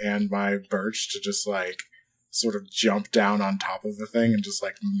noses and my birch to just like sort of jump down on top of the thing and just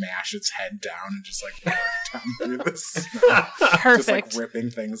like mash its head down and just like down through the snow. Perfect. Just like ripping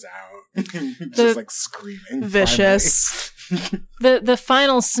things out. Just like screaming. Vicious. The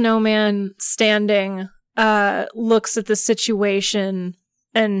final snowman standing looks at the situation,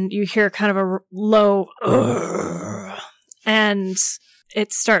 and you hear kind of a low and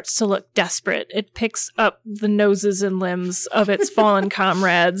it starts to look desperate. It picks up the noses and limbs of its fallen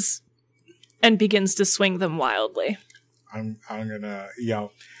comrades and begins to swing them wildly. I'm gonna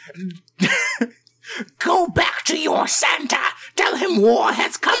yell, Go back to your Santa! Tell him war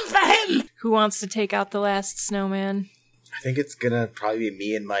has come for him! Who wants to take out the last snowman? I think it's gonna probably be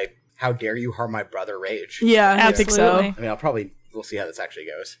me and my "How dare you harm my brother" rage. Yeah, I think so. Absolutely. I mean, we'll see how this actually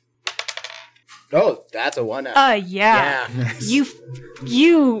goes. Oh, that's a 1. Yeah.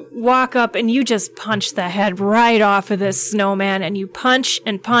 You walk up and you just punch the head right off of this snowman, and you punch,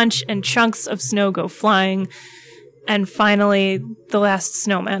 and chunks of snow go flying. And finally, the last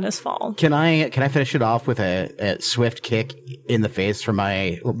snowman is fall. Can I finish it off with a swift kick in the face for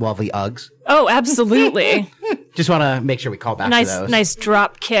my lovely Uggs? Oh, absolutely. Just want to make sure we call back to those. Nice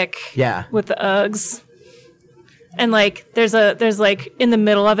drop kick. Yeah. With the Uggs. And like there's like in the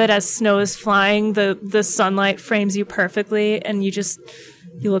middle of it as snow is flying, the sunlight frames you perfectly and you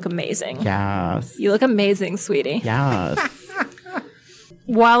look amazing. Yes. You look amazing, sweetie. Yes.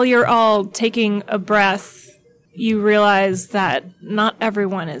 While you're all taking a breath, you realize that not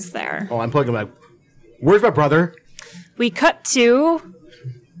everyone is there. Oh, I'm plugging my... Where's my brother? We cut to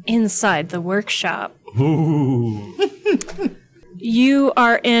inside the workshop. Ooh. You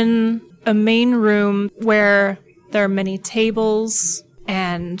are in a main room where there are many tables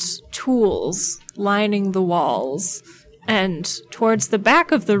and tools lining the walls. And towards the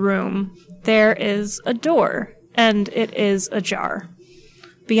back of the room, there is a door, and it is ajar.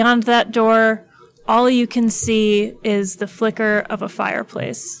 Beyond that door, all you can see is the flicker of a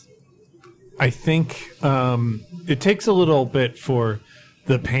fireplace. I think it takes a little bit for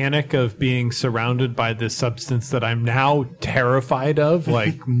the panic of being surrounded by this substance that I'm now terrified of,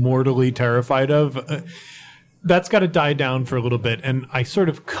 like mortally terrified of. That's got to die down for a little bit. And I sort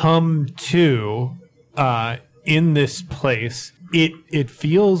of come to in this place. It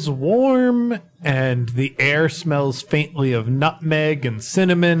feels warm and the air smells faintly of nutmeg and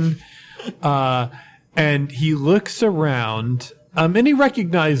cinnamon. And he looks around, and he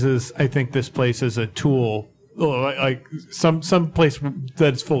recognizes, I think, this place as a tool, like some place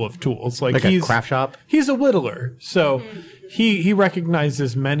that's full of tools. Like a craft shop? He's a whittler, so he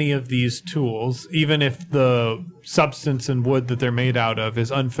recognizes many of these tools, even if the substance and wood that they're made out of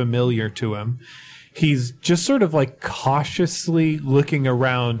is unfamiliar to him. He's just sort of like cautiously looking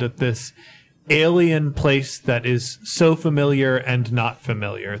around at this alien place that is so familiar and not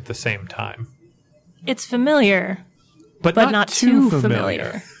familiar at the same time. It's familiar, but not too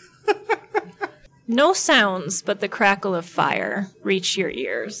familiar. No sounds but the crackle of fire reach your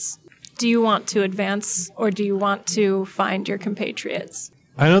ears. Do you want to advance, or do you want to find your compatriots?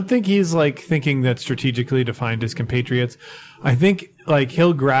 I don't think he's like thinking that strategically to find his compatriots. I think like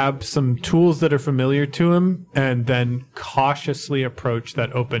he'll grab some tools that are familiar to him and then cautiously approach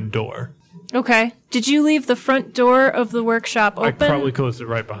that open door. Okay. Did you leave the front door of the workshop open? I probably closed it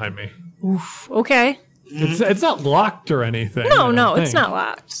right behind me. Oof. Okay. It's not locked or anything. No, it's not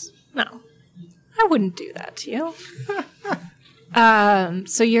locked. No. I wouldn't do that to you.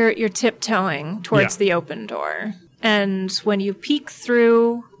 So you're tiptoeing towards the open door. And when you peek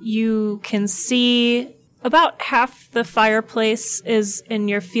through, you can see about half the fireplace is in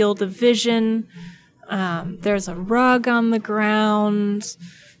your field of vision. There's a rug on the ground.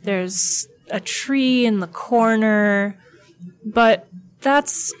 There's a tree in the corner. But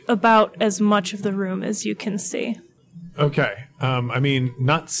that's about as much of the room as you can see. Okay. I mean,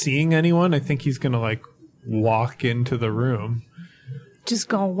 not seeing anyone, I think he's going to like walk into the room. Just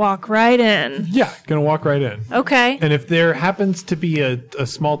gonna walk right in. Yeah, gonna walk right in. Okay. And if there happens to be a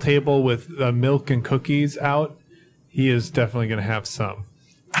small table with milk and cookies out, he is definitely gonna have some.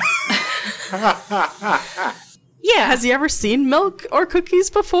 Yeah. Has he ever seen milk or cookies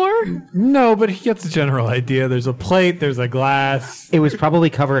before? No, but he gets a general idea. There's a plate, there's a glass. It was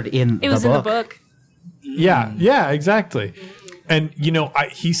probably covered in the book. It was in the book. Yeah, exactly. And, you know,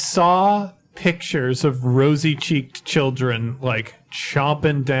 he saw pictures of rosy-cheeked children, like,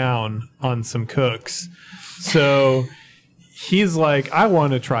 chomping down on some cooks. So he's like, I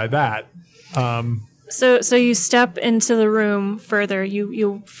want to try that. So you step into the room further.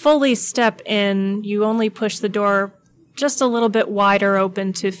 You fully step in. You only push the door just a little bit wider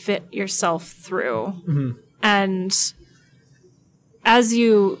open to fit yourself through. Mm-hmm. And as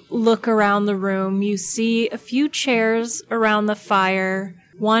you look around the room, you see a few chairs around the fire.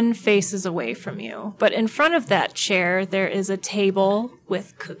 One faces away from you. But in front of that chair, there is a table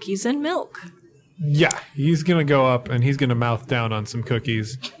with cookies and milk. Yeah, he's going to go up and he's going to mouth down on some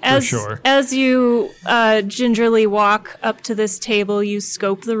cookies for sure. As you gingerly walk up to this table, you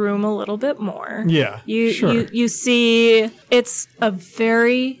scope the room a little bit more. Yeah, sure. You see it's a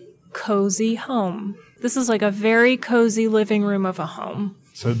very cozy home. This is like a very cozy living room of a home.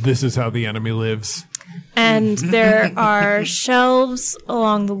 So this is how the enemy lives. And there are shelves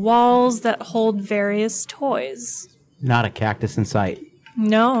along the walls that hold various toys. Not a cactus in sight.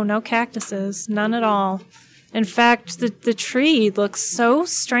 No cactuses. None at all. In fact, the tree looks so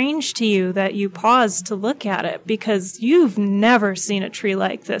strange to you that you pause to look at it because you've never seen a tree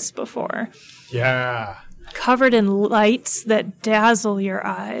like this before. Yeah. Covered in lights that dazzle your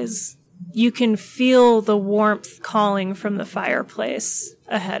eyes. you can feel the warmth calling from the fireplace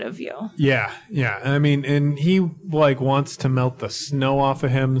ahead of you. Yeah. I mean, and he wants to melt the snow off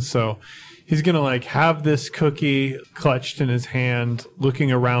of him, so he's gonna have this cookie clutched in his hand,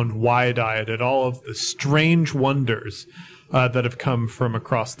 looking around wide-eyed at all of the strange wonders that have come from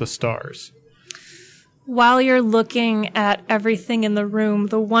across the stars. While you're looking at everything in the room,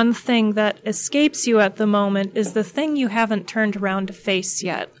 the one thing that escapes you at the moment is the thing you haven't turned around to face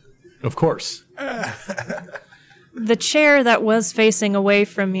yet. Of course. The chair that was facing away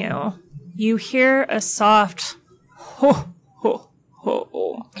from you, you hear a soft ho, ho,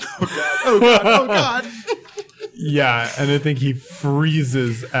 ho. Oh God. Yeah, and I think he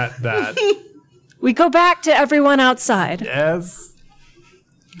freezes at that. We go back to everyone outside. Yes.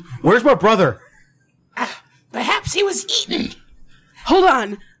 Where's my brother? Perhaps he was eaten. Hold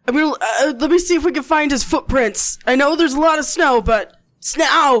on. Let me see if we can find his footprints. I know there's a lot of snow, but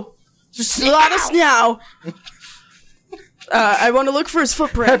snow. Just a lot of snow. I want to look for his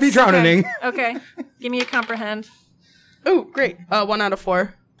footprints. Heavy drowning. Okay. Give me a comprehend. Oh, great. 1 out of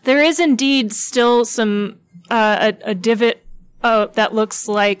 4. There is indeed still some a divot that looks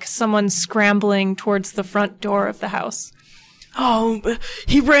like someone scrambling towards the front door of the house. Oh,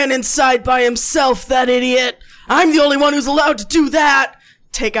 he ran inside by himself, that idiot. I'm the only one who's allowed to do that.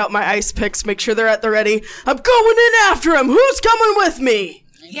 Take out my ice picks, make sure they're at the ready. I'm going in after him. Who's coming with me?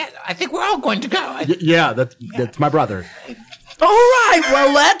 Yeah, I think we're all going to go. Yeah, that's my brother. All right,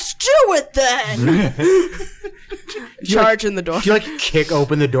 well, let's do it then. Charge in the door. Do you kick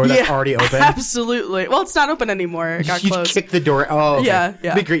open the door that's already open? Absolutely. Well, it's not open anymore. It got You closed. kick the door. Oh, okay. Yeah.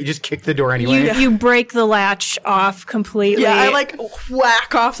 It'd be great. You just kick the door anyway. You break the latch off completely. Yeah, I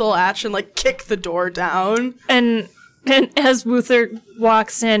whack off the latch and kick the door down. And as Luther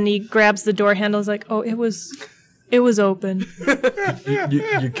walks in, he grabs the door handle. He's like, "Oh, it was open.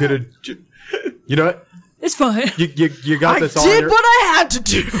 You could have. You know what? It's fine." You got this all. I did what I had to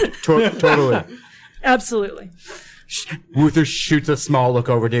do. Totally. Absolutely. Luther shoots a small look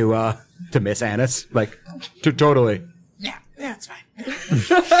over to Miss Annis. Totally. Yeah, it's fine.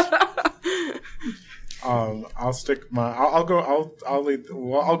 I'll stick my. I'll go. I'll lead.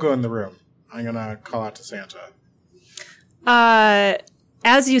 Well, I'll go in the room. I'm gonna call out to Santa.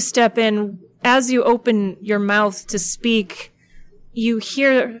 As you step in, as you open your mouth to speak, you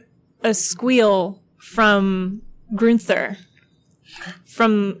hear a squeal from Grunther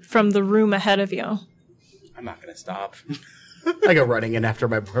from the room ahead of you. I'm not gonna stop. I go running in after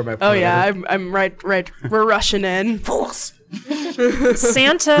my brother. Oh yeah, I'm right. We're rushing in. Fools.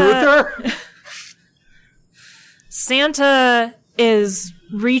 Santa is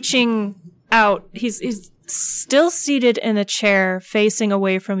reaching out. He's still seated in a chair facing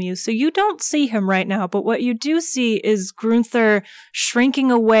away from you, so you don't see him right now, but what you do see is Grunther shrinking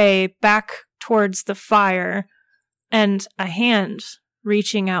away back towards the fire and a hand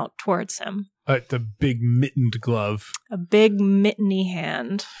reaching out towards him. The big mittened glove. A big mitteny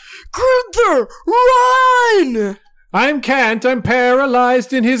hand. Grunther, run! I'm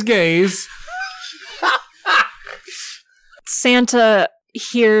paralyzed in his gaze. Santa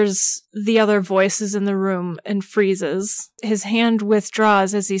hears the other voices in the room and freezes. His hand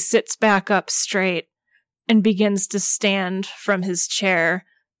withdraws as he sits back up straight and begins to stand from his chair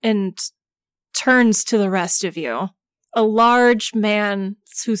and turns to the rest of you. A large man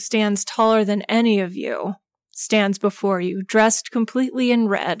who stands taller than any of you stands before you, dressed completely in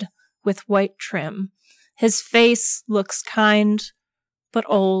red with white trim. His face looks kind but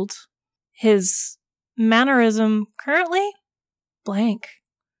old. His mannerism currently blank.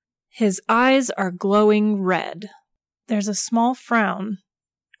 His eyes are glowing red. There's a small frown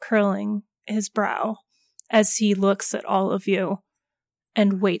curling his brow as he looks at all of you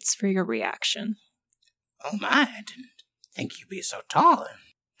and waits for your reaction. Oh my, I didn't think you'd be so tall.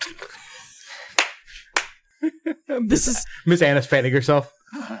 This is Miss Anna's fanning herself.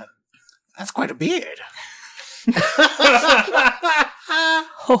 That's quite a beard.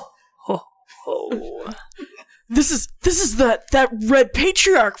 Ho, ho, ho. This is that red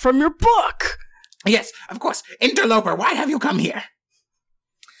patriarch from your book. Yes, of course. Interloper, why have you come here?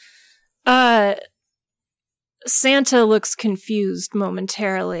 Santa looks confused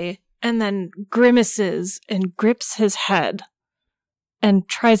momentarily and then grimaces and grips his head and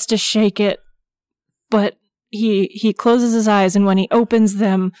tries to shake it, but he closes his eyes, and when he opens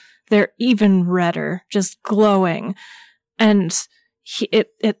them, they're even redder, just glowing, and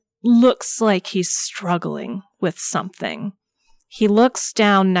it looks like he's struggling with something. He looks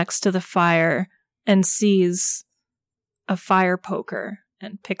down next to the fire and sees a fire poker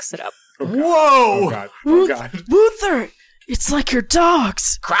and picks it up. Oh, God. Oh, God. Luther, It's like your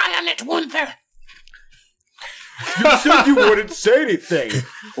dogs. Cry on it, Gunther. You said you wouldn't say anything.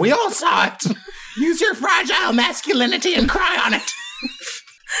 We all saw it. Use your fragile masculinity and cry on it.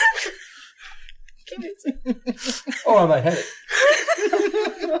 Oh, my head.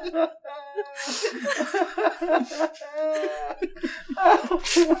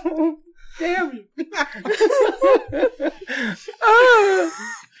 Damn you.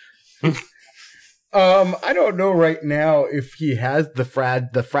 I don't know right now if he has the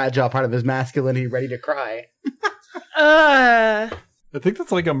fragile part of his masculinity ready to cry. I think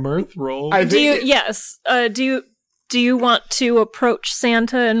that's like a mirth roll. Do you want to approach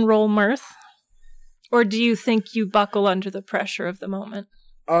Santa and roll mirth? Or do you think you buckle under the pressure of the moment?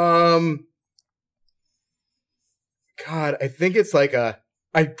 God, I think it's like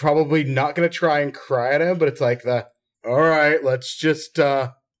I'm probably not gonna try and cry at him, but it's like all right, let's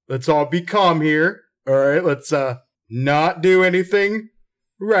all be calm here. All right, let's not do anything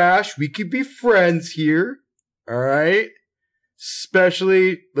rash. We could be friends here. All right?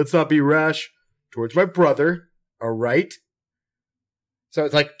 Especially, let's not be rash towards my brother. All right? So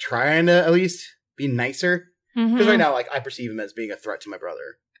it's like trying to at least be nicer. Because right now, like, I perceive him as being a threat to my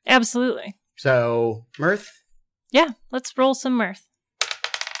brother. Absolutely. So, mirth? Yeah, let's roll some mirth.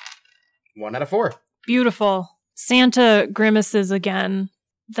 1 out of 4. Beautiful. Santa grimaces again.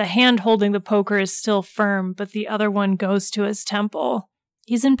 The hand holding the poker is still firm, but the other one goes to his temple.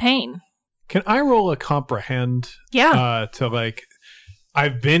 He's in pain. Can I roll a comprehend? Yeah. To like,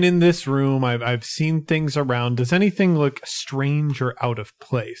 I've been in this room. I've seen things around. Does anything look strange or out of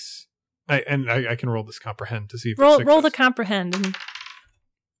place? I can roll this comprehend to see if roll the the comprehend.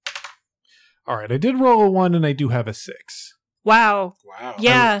 All right, I did roll a 1 and I do have a 6. Wow.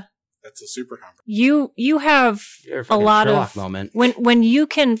 Yeah. That's a super comfort. You have a lot Sherlock of moment. When you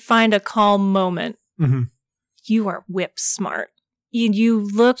can find a calm moment, Mm-hmm. you are whip smart. You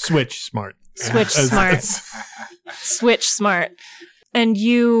look Switch smart. Switch smart. And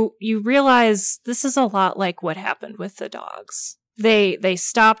you realize this is a lot like what happened with the dogs. They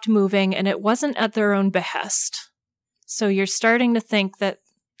stopped moving and it wasn't at their own behest. So you're starting to think that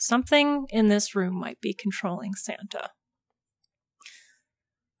something in this room might be controlling Santa.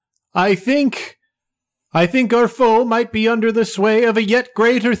 I think our foe might be under the sway of a yet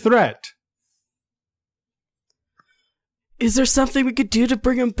greater threat. Is there something we could do to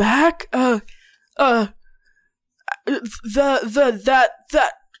bring him back? That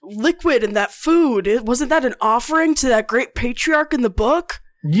liquid and that food, wasn't that an offering to that great patriarch in the book?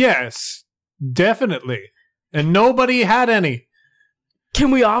 Yes, definitely. And nobody had any.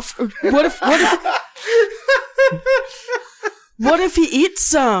 Can we offer? What if he eats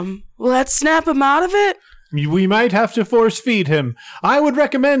some? Will that snap him out of it? We might have to force feed him. I would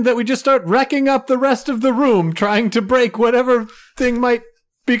recommend that we just start wrecking up the rest of the room, trying to break whatever thing might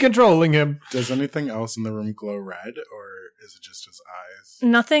be controlling him. Does anything else in the room glow red, or is it just his eyes?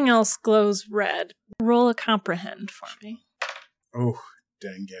 Nothing else glows red. Roll a comprehend for me. Oh,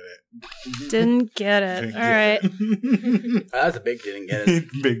 didn't get it. Didn't get it. Didn't All get right. it. That's a big didn't get it.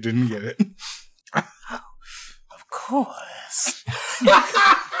 Big didn't get it. Of course.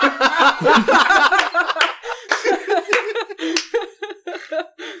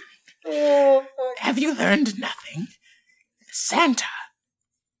 Have you learned nothing? Santa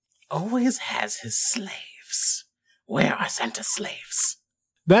always has his slaves. Where are Santa's slaves?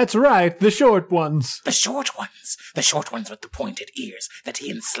 That's right, the short ones. The short ones. The short ones with the pointed ears that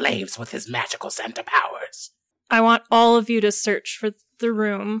he enslaves with his magical Santa powers. I want all of you to search for the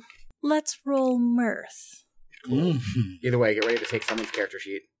room. Let's roll mirth. Either way, get ready to take someone's character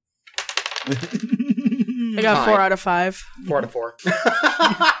sheet. I got 4 out of 5. 4 out of 4.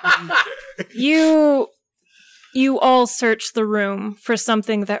 You all search the room for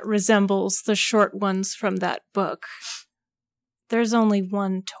something that resembles the short ones from that book. There's only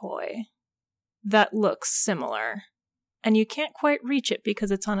one toy that looks similar, and you can't quite reach it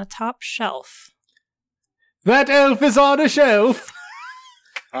because it's on a top shelf. That elf is on a shelf.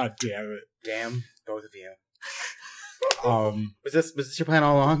 God damn it. Damn, both of you. Was this your plan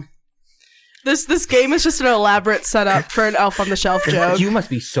all along? This game is just an elaborate setup for an elf on the shelf joke. You must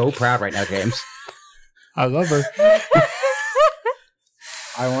be so proud right now, James. I love her.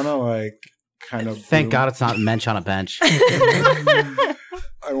 I want to, like, kind of... Thank God it's not Mensch on a bench. I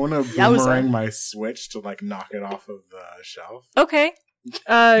want to boomerang my switch to, like, knock it off of the shelf. Okay.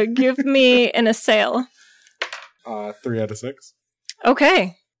 Give me an assail. 3 out of 6.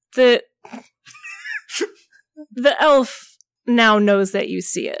 Okay. The elf now knows that you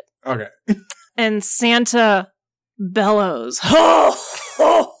see it. Okay. And Santa bellows, ho,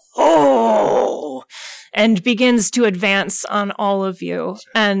 ho, ho, and begins to advance on all of you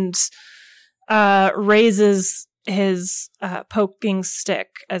and raises his poking stick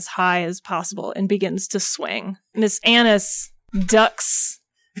as high as possible and begins to swing. Miss Annis ducks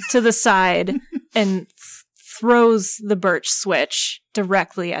to the side and throws the birch switch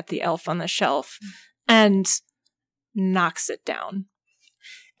directly at the elf on the shelf and knocks it down.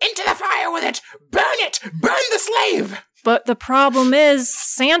 Into the fire with it! Burn it! Burn the slave! But the problem is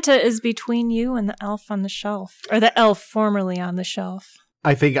Santa is between you and the elf on the shelf, or the elf formerly on the shelf.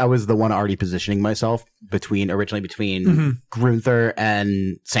 I think I was the one already positioning myself originally between Grunther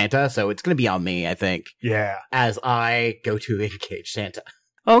and Santa, so it's going to be on me, I think. Yeah. As I go to engage Santa.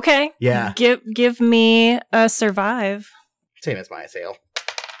 Okay. Yeah. Give me a survive. Same as my assail.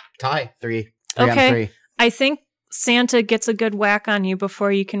 Tie. 3. 3 Okay. out of 3. I think Santa gets a good whack on you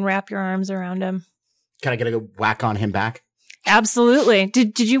before you can wrap your arms around him. Can I get a good whack on him back? Absolutely.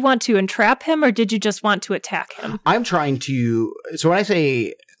 Did you want to entrap him or did you just want to attack him? I'm trying to... So when I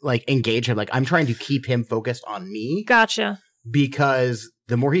say, like, engage him, like, I'm trying to keep him focused on me. Gotcha. Because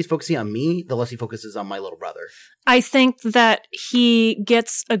the more he's focusing on me, the less he focuses on my little brother. I think that he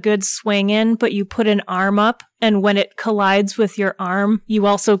gets a good swing in, but you put an arm up, and when it collides with your arm, you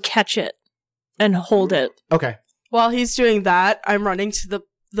also catch it and hold it. Okay. While he's doing that, I'm running to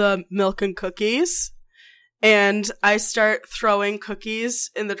the milk and cookies, and I start throwing cookies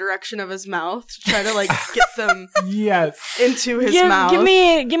in the direction of his mouth to try to, like, get them Yes. into his mouth. Give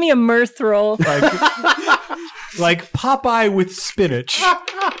me a mirth roll. Like Popeye with spinach.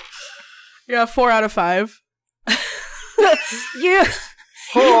 Yeah, 4 out of 5.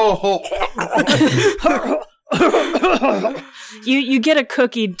 you you get a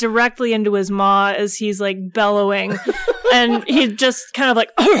cookie directly into his maw as he's like bellowing, and he just kind of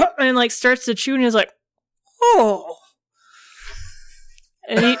like and like starts to chew, and he's like, oh,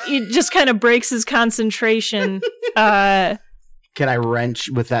 and he just kind of breaks his concentration. Can I wrench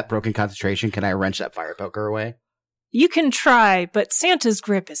with that broken concentration? Can I wrench that fire poker away? You can try, but Santa's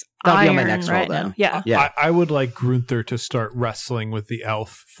grip is That'll be on iron my next roll, right then. now. Yeah. Yeah. I would like Grunther to start wrestling with the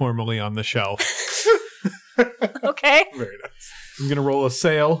elf formerly on the shelf. Okay. Very nice. I'm going to roll a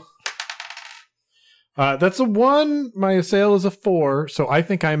sail. That's a 1. My assail is a 4, so I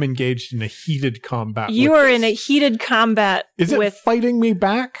think I'm engaged in a heated combat. You are in a heated combat Is it with fighting me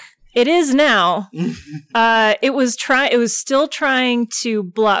back? It is now. It was still trying to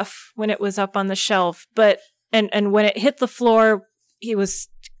bluff when it was up on the shelf, but and when it hit the floor, he was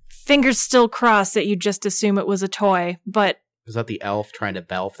fingers still crossed that you'd just assume it was a toy, but Was that the elf trying to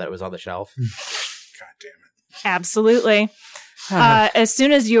belf that was on the shelf? God damn it. absolutely. As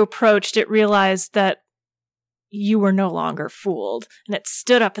soon as you approached, it realized that you were no longer fooled, and it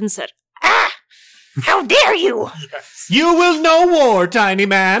stood up and said, Ah! How dare you! You will know war, tiny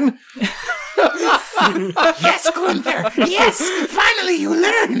man. Yes, Gunther! Yes! Finally you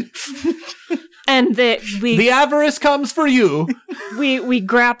learn! and The avarice comes for you. we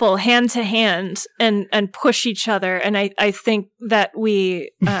grapple hand to hand and push each other, and I think that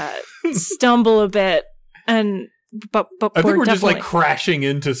we stumble a bit, and but I think we're we're just like definitely- crashing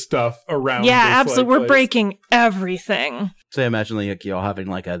into stuff around. yeah, this, absolutely. like, We're place. breaking everything. So I imagine like you all having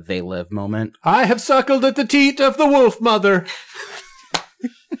like a they live moment. I have suckled at the teat of the wolf mother.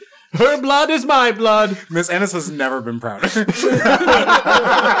 Her blood is my blood. Miss Ennis has never been prouder.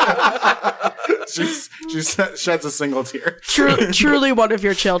 she sheds a single tear. Truly one of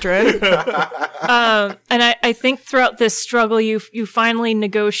your children. And I think throughout this struggle, you finally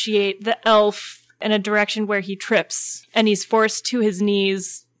negotiate the elf in a direction where he trips and he's forced to his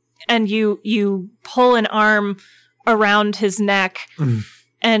knees, and you pull an arm around his neck.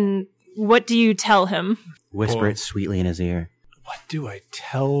 And what do you tell him? Whisper it sweetly in his ear. What do I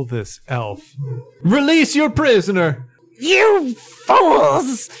tell this elf? Release your prisoner. You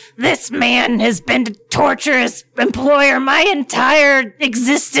fools! This man has been a torturous employer my entire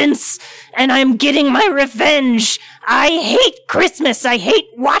existence, and I'm getting my revenge. I hate Christmas. I hate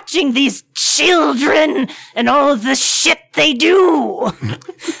watching these children and all of the shit they do.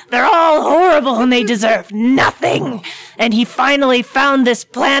 They're all horrible and they deserve nothing. And he finally found this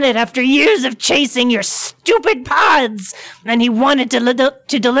planet after years of chasing your stupid pods. And he wanted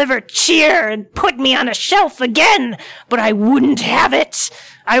to deliver cheer and put me on a shelf again. But I wouldn't have it.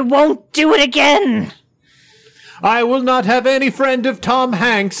 I won't do it again. I will not have any friend of Tom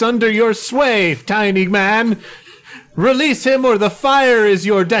Hanks under your sway, tiny man. Release him or the fire is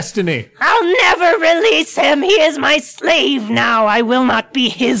your destiny. I'll never release him. He is my slave now. I will not be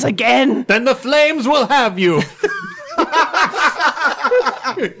his again. Then the flames will have you.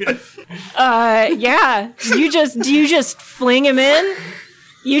 Yeah. Do you just fling him in?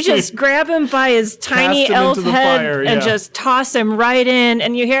 You just grab him by his tiny him elf into the head fire, and yeah. just toss him right in,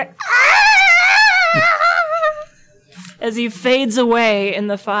 and you hear as he fades away in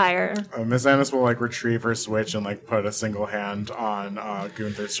the fire. Miss Annis will like retrieve her switch and like put a single hand on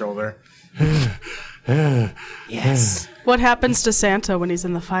Gunther's shoulder. Yes. What happens to Santa when he's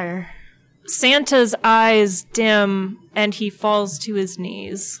in the fire? Santa's eyes dim, and he falls to his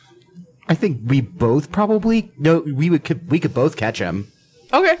knees. I think we both probably we could both catch him.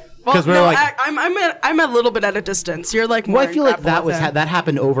 Okay. Well, 'Cause we're no, like- I'm a little bit at a distance. You're like more Well, I feel like grapple that with was him. that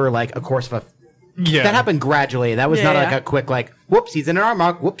happened over like a course of a. Yeah. That happened gradually. That was not Yeah. like a quick like. Whoops, he's in an arm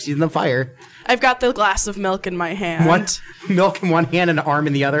lock. Whoops, he's in the fire. I've got the glass of milk in my hand. One milk in one hand and an arm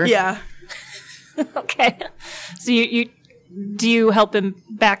in the other. Yeah. Okay. So do you help him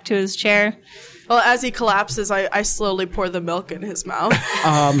back to his chair? Well, as he collapses, I slowly pour the milk in his mouth.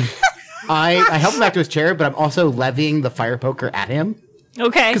 I help him back to his chair, but I'm also levying the fire poker at him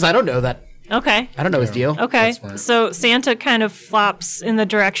Okay. because I don't know that. Okay. I don't know his deal. Okay. So Santa kind of flops in the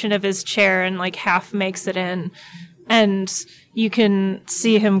direction of his chair and like half makes it in. And you can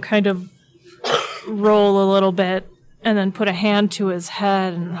see him kind of roll a little bit and then put a hand to his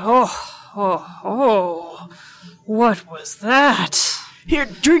head and what was that? Here,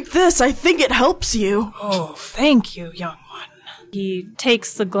 drink this. I think it helps you. Oh, thank you, young one. He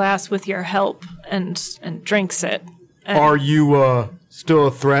takes the glass with your help and drinks it. Are you still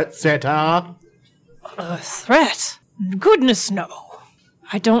a threat, Santa? A threat? Goodness, no.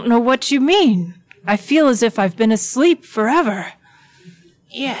 I don't know what you mean. I feel as if I've been asleep forever.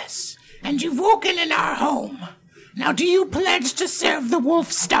 Yes. And you've woken in our home. Now do you pledge to serve the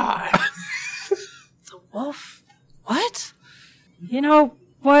Wolf Star? The wolf? What? You know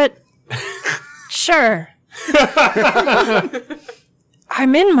what? Sure.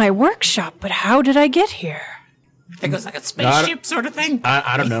 I'm in my workshop, but how did I get here? I think it was like a spaceship sort of thing.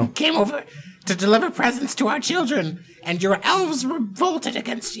 I don't know. Came over to deliver presents to our children, and your elves revolted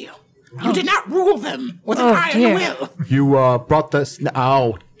against you. You did not rule them with an iron dear. will. You brought this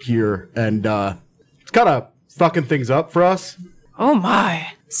out here, and it's kind of fucking things up for us. Oh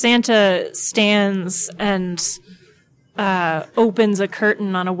my. Santa stands and opens a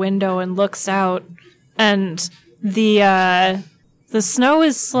curtain on a window and looks out, and the snow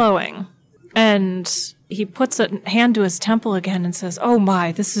is slowing, and he puts a hand to his temple again and says, "Oh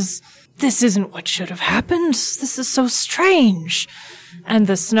my, this isn't what should have happened. This is so strange." And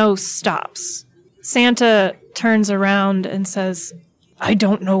the snow stops. Santa turns around and says, "I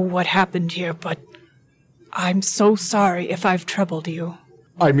don't know what happened here, but I'm so sorry if I've troubled you."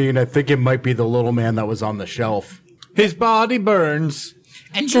 I mean, I think it might be the little man that was on the shelf. His body burns.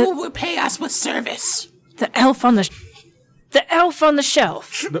 And you will repay us with service. The elf on the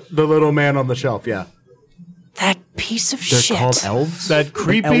shelf. The little man on the shelf, yeah. That piece of They're shit. called elves? That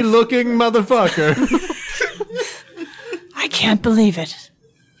creepy looking motherfucker. I can't believe it.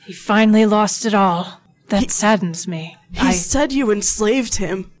 He finally lost it all. That saddens me. He said you enslaved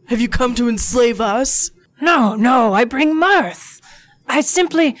him. Have you come to enslave us? No, I bring mirth. I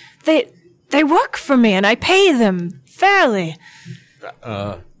simply, they work for me and I pay them fairly.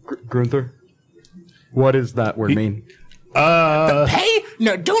 Gunther? What does that word mean? Pay?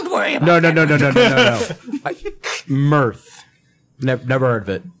 No, don't worry about No. Mirth. Never heard of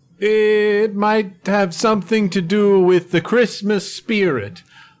it. It might have something to do with the Christmas spirit.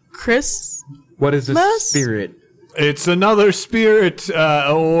 Chris? What is this Mas? spirit? It's another spirit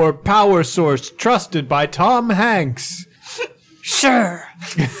or power source trusted by Tom Hanks. Sure.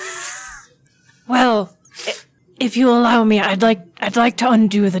 Well, if you allow me, I'd like to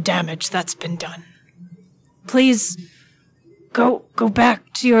undo the damage that's been done. Please go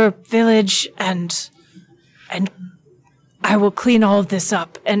back to your village and I will clean all of this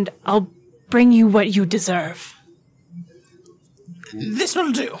up and I'll bring you what you deserve. This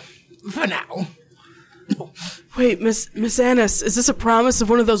will do. For now. Wait, Miss Annis, is this a promise of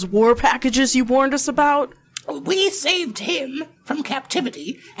one of those war packages you warned us about? We saved him from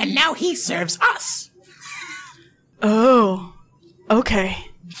captivity, and now he serves us. Oh, okay.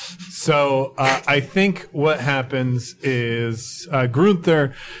 So I think what happens is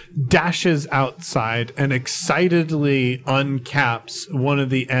Gunther dashes outside and excitedly uncaps one of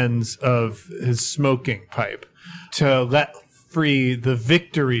the ends of his smoking pipe to let free the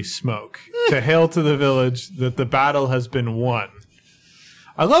victory smoke to hail to the village that the battle has been won.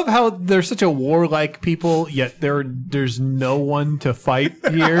 I love how they're such a warlike people, yet there's no one to fight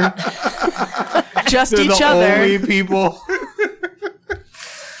here. Just They're each the other. only people.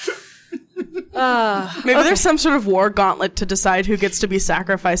 Maybe there's some sort of war gauntlet to decide who gets to be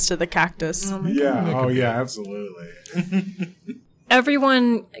sacrificed to the cactus. Yeah. Oh, yeah, absolutely.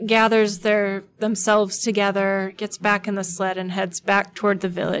 Everyone gathers themselves together, gets back in the sled, and heads back toward the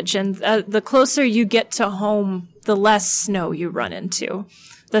village. And the closer you get to home, the less snow you run into.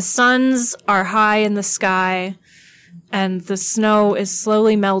 The suns are high in the sky, and the snow is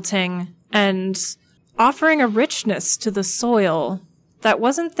slowly melting and offering a richness to the soil that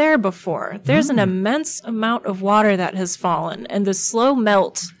wasn't there before. There's an immense amount of water that has fallen, and the slow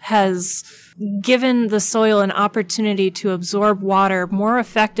melt has given the soil an opportunity to absorb water more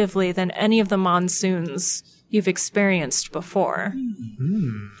effectively than any of the monsoons you've experienced before.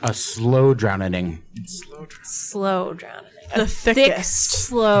 A slow drowning. Slow drowning. The Thick, thickest.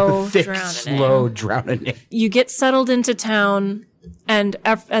 slow Thick, drowning. slow drowning. You get settled into town, and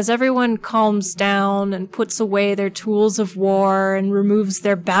as everyone calms down and puts away their tools of war and removes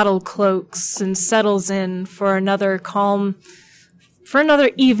their battle cloaks and settles in for another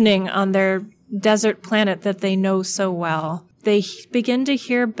evening on their desert planet that they know so well, they begin to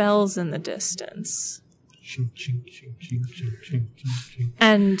hear bells in the distance.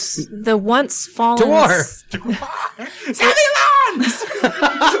 And the once fallen...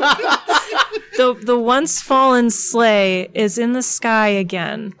 The once fallen sleigh is in the sky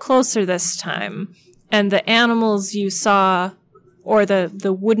again, closer this time, and the animals you saw, or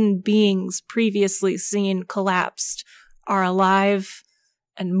the wooden beings previously seen collapsed, are alive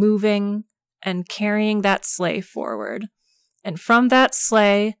and moving and carrying that sleigh forward. And from that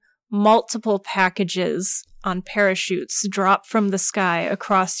sleigh, multiple packages on parachutes drop from the sky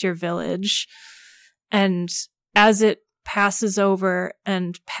across your village. And as it passes over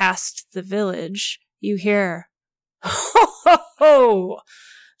and past the village, you hear, "Ho, ho, ho!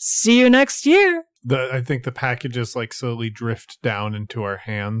 See you next year." I think the packages like slowly drift down into our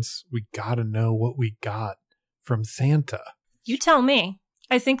hands. We gotta know what we got from Santa. You tell me.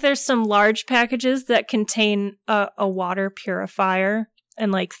 I think there's some large packages that contain a water purifier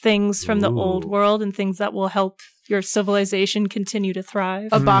and like things from the old world and things that will help your civilization continue to thrive.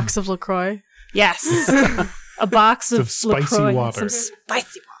 A box of LaCroix. Yes. A box of spicy LaCroix, water. some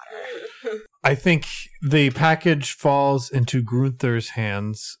spicy water. I think the package falls into Grunther's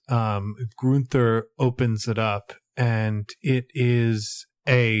hands. Grunther opens it up, and it is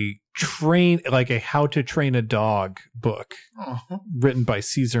a how to train a dog book written by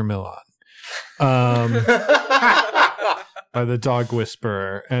Caesar Milan, by the dog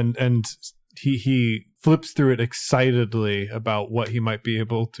whisperer, and he flips through it excitedly about what he might be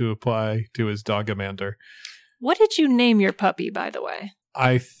able to apply to his dogamander. What did you name your puppy, by the way?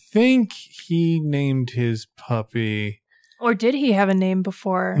 I think he named his puppy. Or did he have a name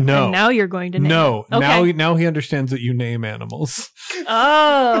before? No. And now you're going to name No. it. Okay. Now he understands that you name animals.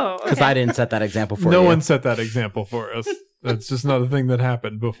 Oh. Because I didn't set that example for you. No one set that example for us. That's just not a thing that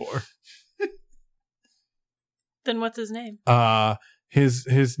happened before. Then what's his name?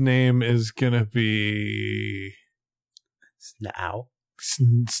 His name is gonna be Snow.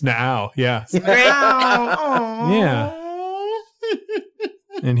 Snow. Yeah. Yeah.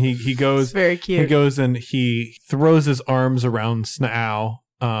 And he goes. It's very cute. He goes and he throws his arms around Snow,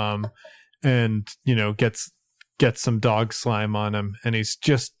 and gets some dog slime on him, and he's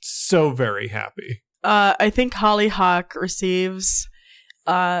just so very happy. I think Hollyhock receives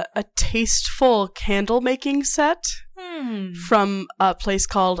a tasteful candle making set from a place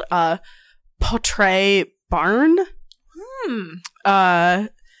called Portrait Barn.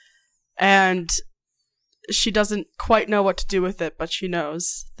 And she doesn't quite know what to do with it, but she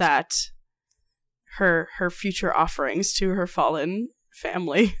knows that her future offerings to her fallen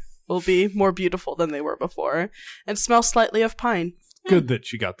family will be more beautiful than they were before and smell slightly of pine. Good that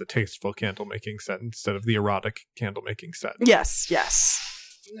she got the tasteful candle making set instead of the erotic candle making set. Yes.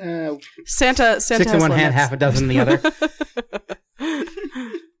 Santa 6 in one hand, half a dozen in the other.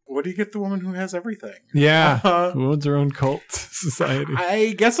 What do you get the woman who has everything? Yeah. Who owns her own cult society?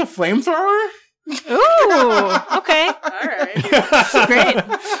 I guess a flamethrower? Ooh, okay. All right. Great.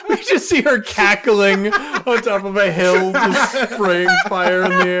 We just see her cackling on top of a hill, just spraying fire in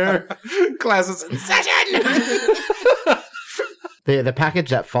the air. Class is in session! The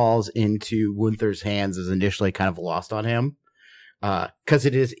package that falls into Gunther's hands is initially kind of lost on him, because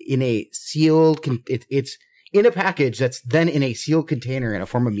it is in a sealed. It's in a package that's then in a sealed container in a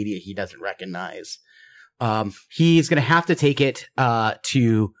form of media he doesn't recognize. He's going to have to take it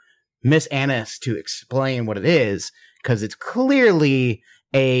to Miss Annis to explain what it is, because it's clearly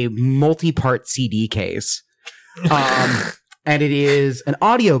a multi-part CD case. And it is an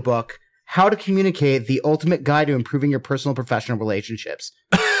audiobook, How to Communicate, The Ultimate Guide to Improving Your Personal and Professional Relationships,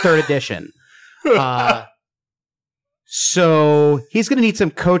 3rd edition. So he's going to need some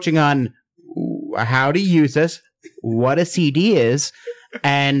coaching on how to use this, what a CD is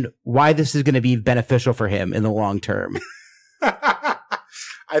and why this is going to be beneficial for him in the long term.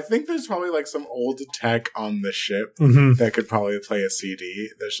 I think there's probably like some old tech on the ship that could probably play a CD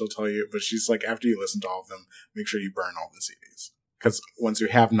that she'll tell you. But she's like, after you listen to all of them, make sure you burn all the CDs. Because once you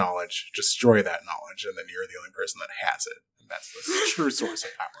have knowledge, destroy that knowledge, and then you're the only person that has it. And that's the true source of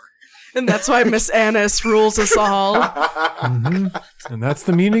power. And that's why Miss Annis rules us all. And that's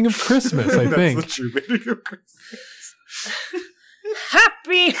the meaning of Christmas, I think. That's the true meaning of Christmas.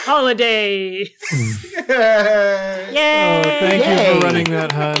 Happy holidays! Yay! Oh, thank you for running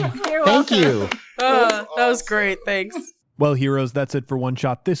that, hun. You're Thank welcome. you. That was great. Thanks. Well, heroes, that's it for One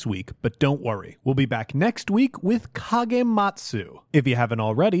Shot this week, but don't worry. We'll be back next week with Kagematsu. If you haven't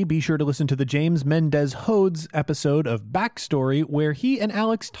already, be sure to listen to the James Mendez Hodes episode of Backstory, where he and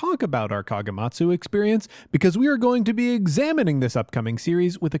Alex talk about our Kagematsu experience, because we are going to be examining this upcoming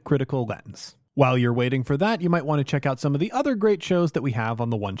series with a critical lens. While you're waiting for that, you might want to check out some of the other great shows that we have on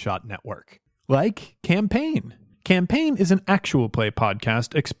the One Shot Network, like Campaign. Campaign is an actual play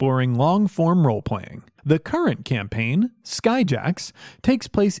podcast exploring long-form role-playing. The current campaign, Skyjacks, takes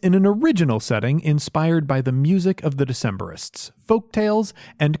place in an original setting inspired by the music of the Decemberists, folktales,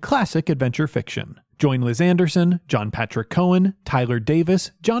 and classic adventure fiction. Join Liz Anderson, John Patrick Cohen, Tyler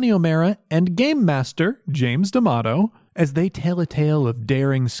Davis, Johnny O'Mara, and Game Master James D'Amato as they tell a tale of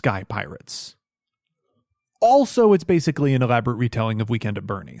daring sky pirates. Also, it's basically an elaborate retelling of Weekend at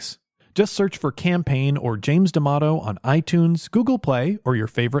Bernie's. Just search for Campaign or James D'Amato on iTunes, Google Play, or your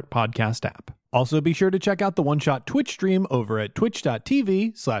favorite podcast app. Also, be sure to check out the One Shot Twitch stream over at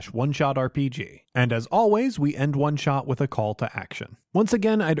twitch.tv/OneShotRPG. And as always, we end One Shot with a call to action. Once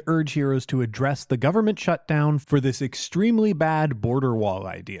again, I'd urge heroes to address the government shutdown for this extremely bad border wall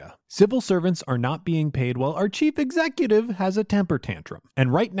idea. Civil servants are not being paid while our chief executive has a temper tantrum.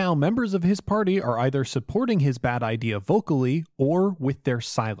 And right now, members of his party are either supporting his bad idea vocally or with their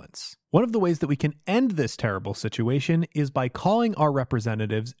silence. One of the ways that we can end this terrible situation is by calling our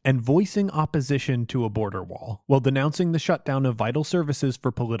representatives and voicing opposition to a border wall, while denouncing the shutdown of vital services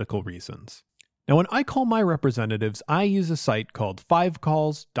for political reasons. Now, when I call my representatives, I use a site called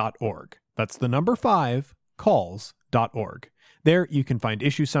 5calls.org. That's the number 5, calls.org. There, you can find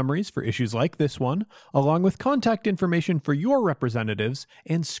issue summaries for issues like this one, along with contact information for your representatives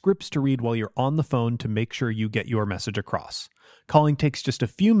and scripts to read while you're on the phone to make sure you get your message across. Calling takes just a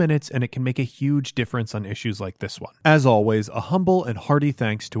few minutes, and it can make a huge difference on issues like this one. As always, a humble and hearty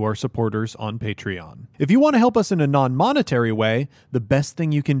thanks to our supporters on Patreon. If you want to help us in a non-monetary way, the best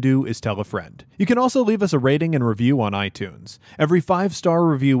thing you can do is tell a friend. You can also leave us a rating and review on iTunes. Every 5-star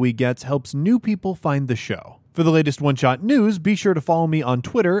review we get helps new people find the show. For the latest One Shot news, be sure to follow me on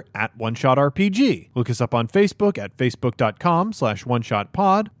Twitter at OneShotRPG. Look us up on Facebook at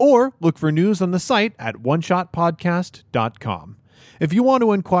facebook.com/OneShotPod, or look for news on the site at OneShotPodcast.com. If you want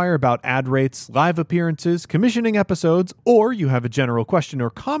to inquire about ad rates, live appearances, commissioning episodes, or you have a general question or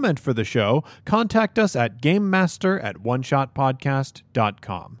comment for the show, contact us at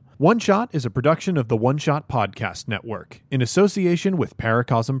GameMaster@OneShotPodcast.com. One Shot is a production of the One Shot Podcast Network, in association with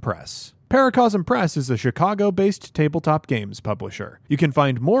Paracosm Press. Paracosm Press is a Chicago-based tabletop games publisher. You can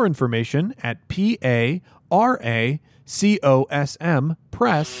find more information at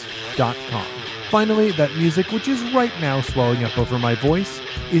paracosmpress.com. Finally, that music, which is right now swelling up over my voice,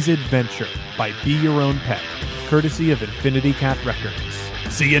 is Adventure by Be Your Own Pet, courtesy of Infinity Cat Records.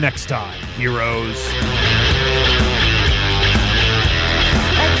 See you next time, heroes.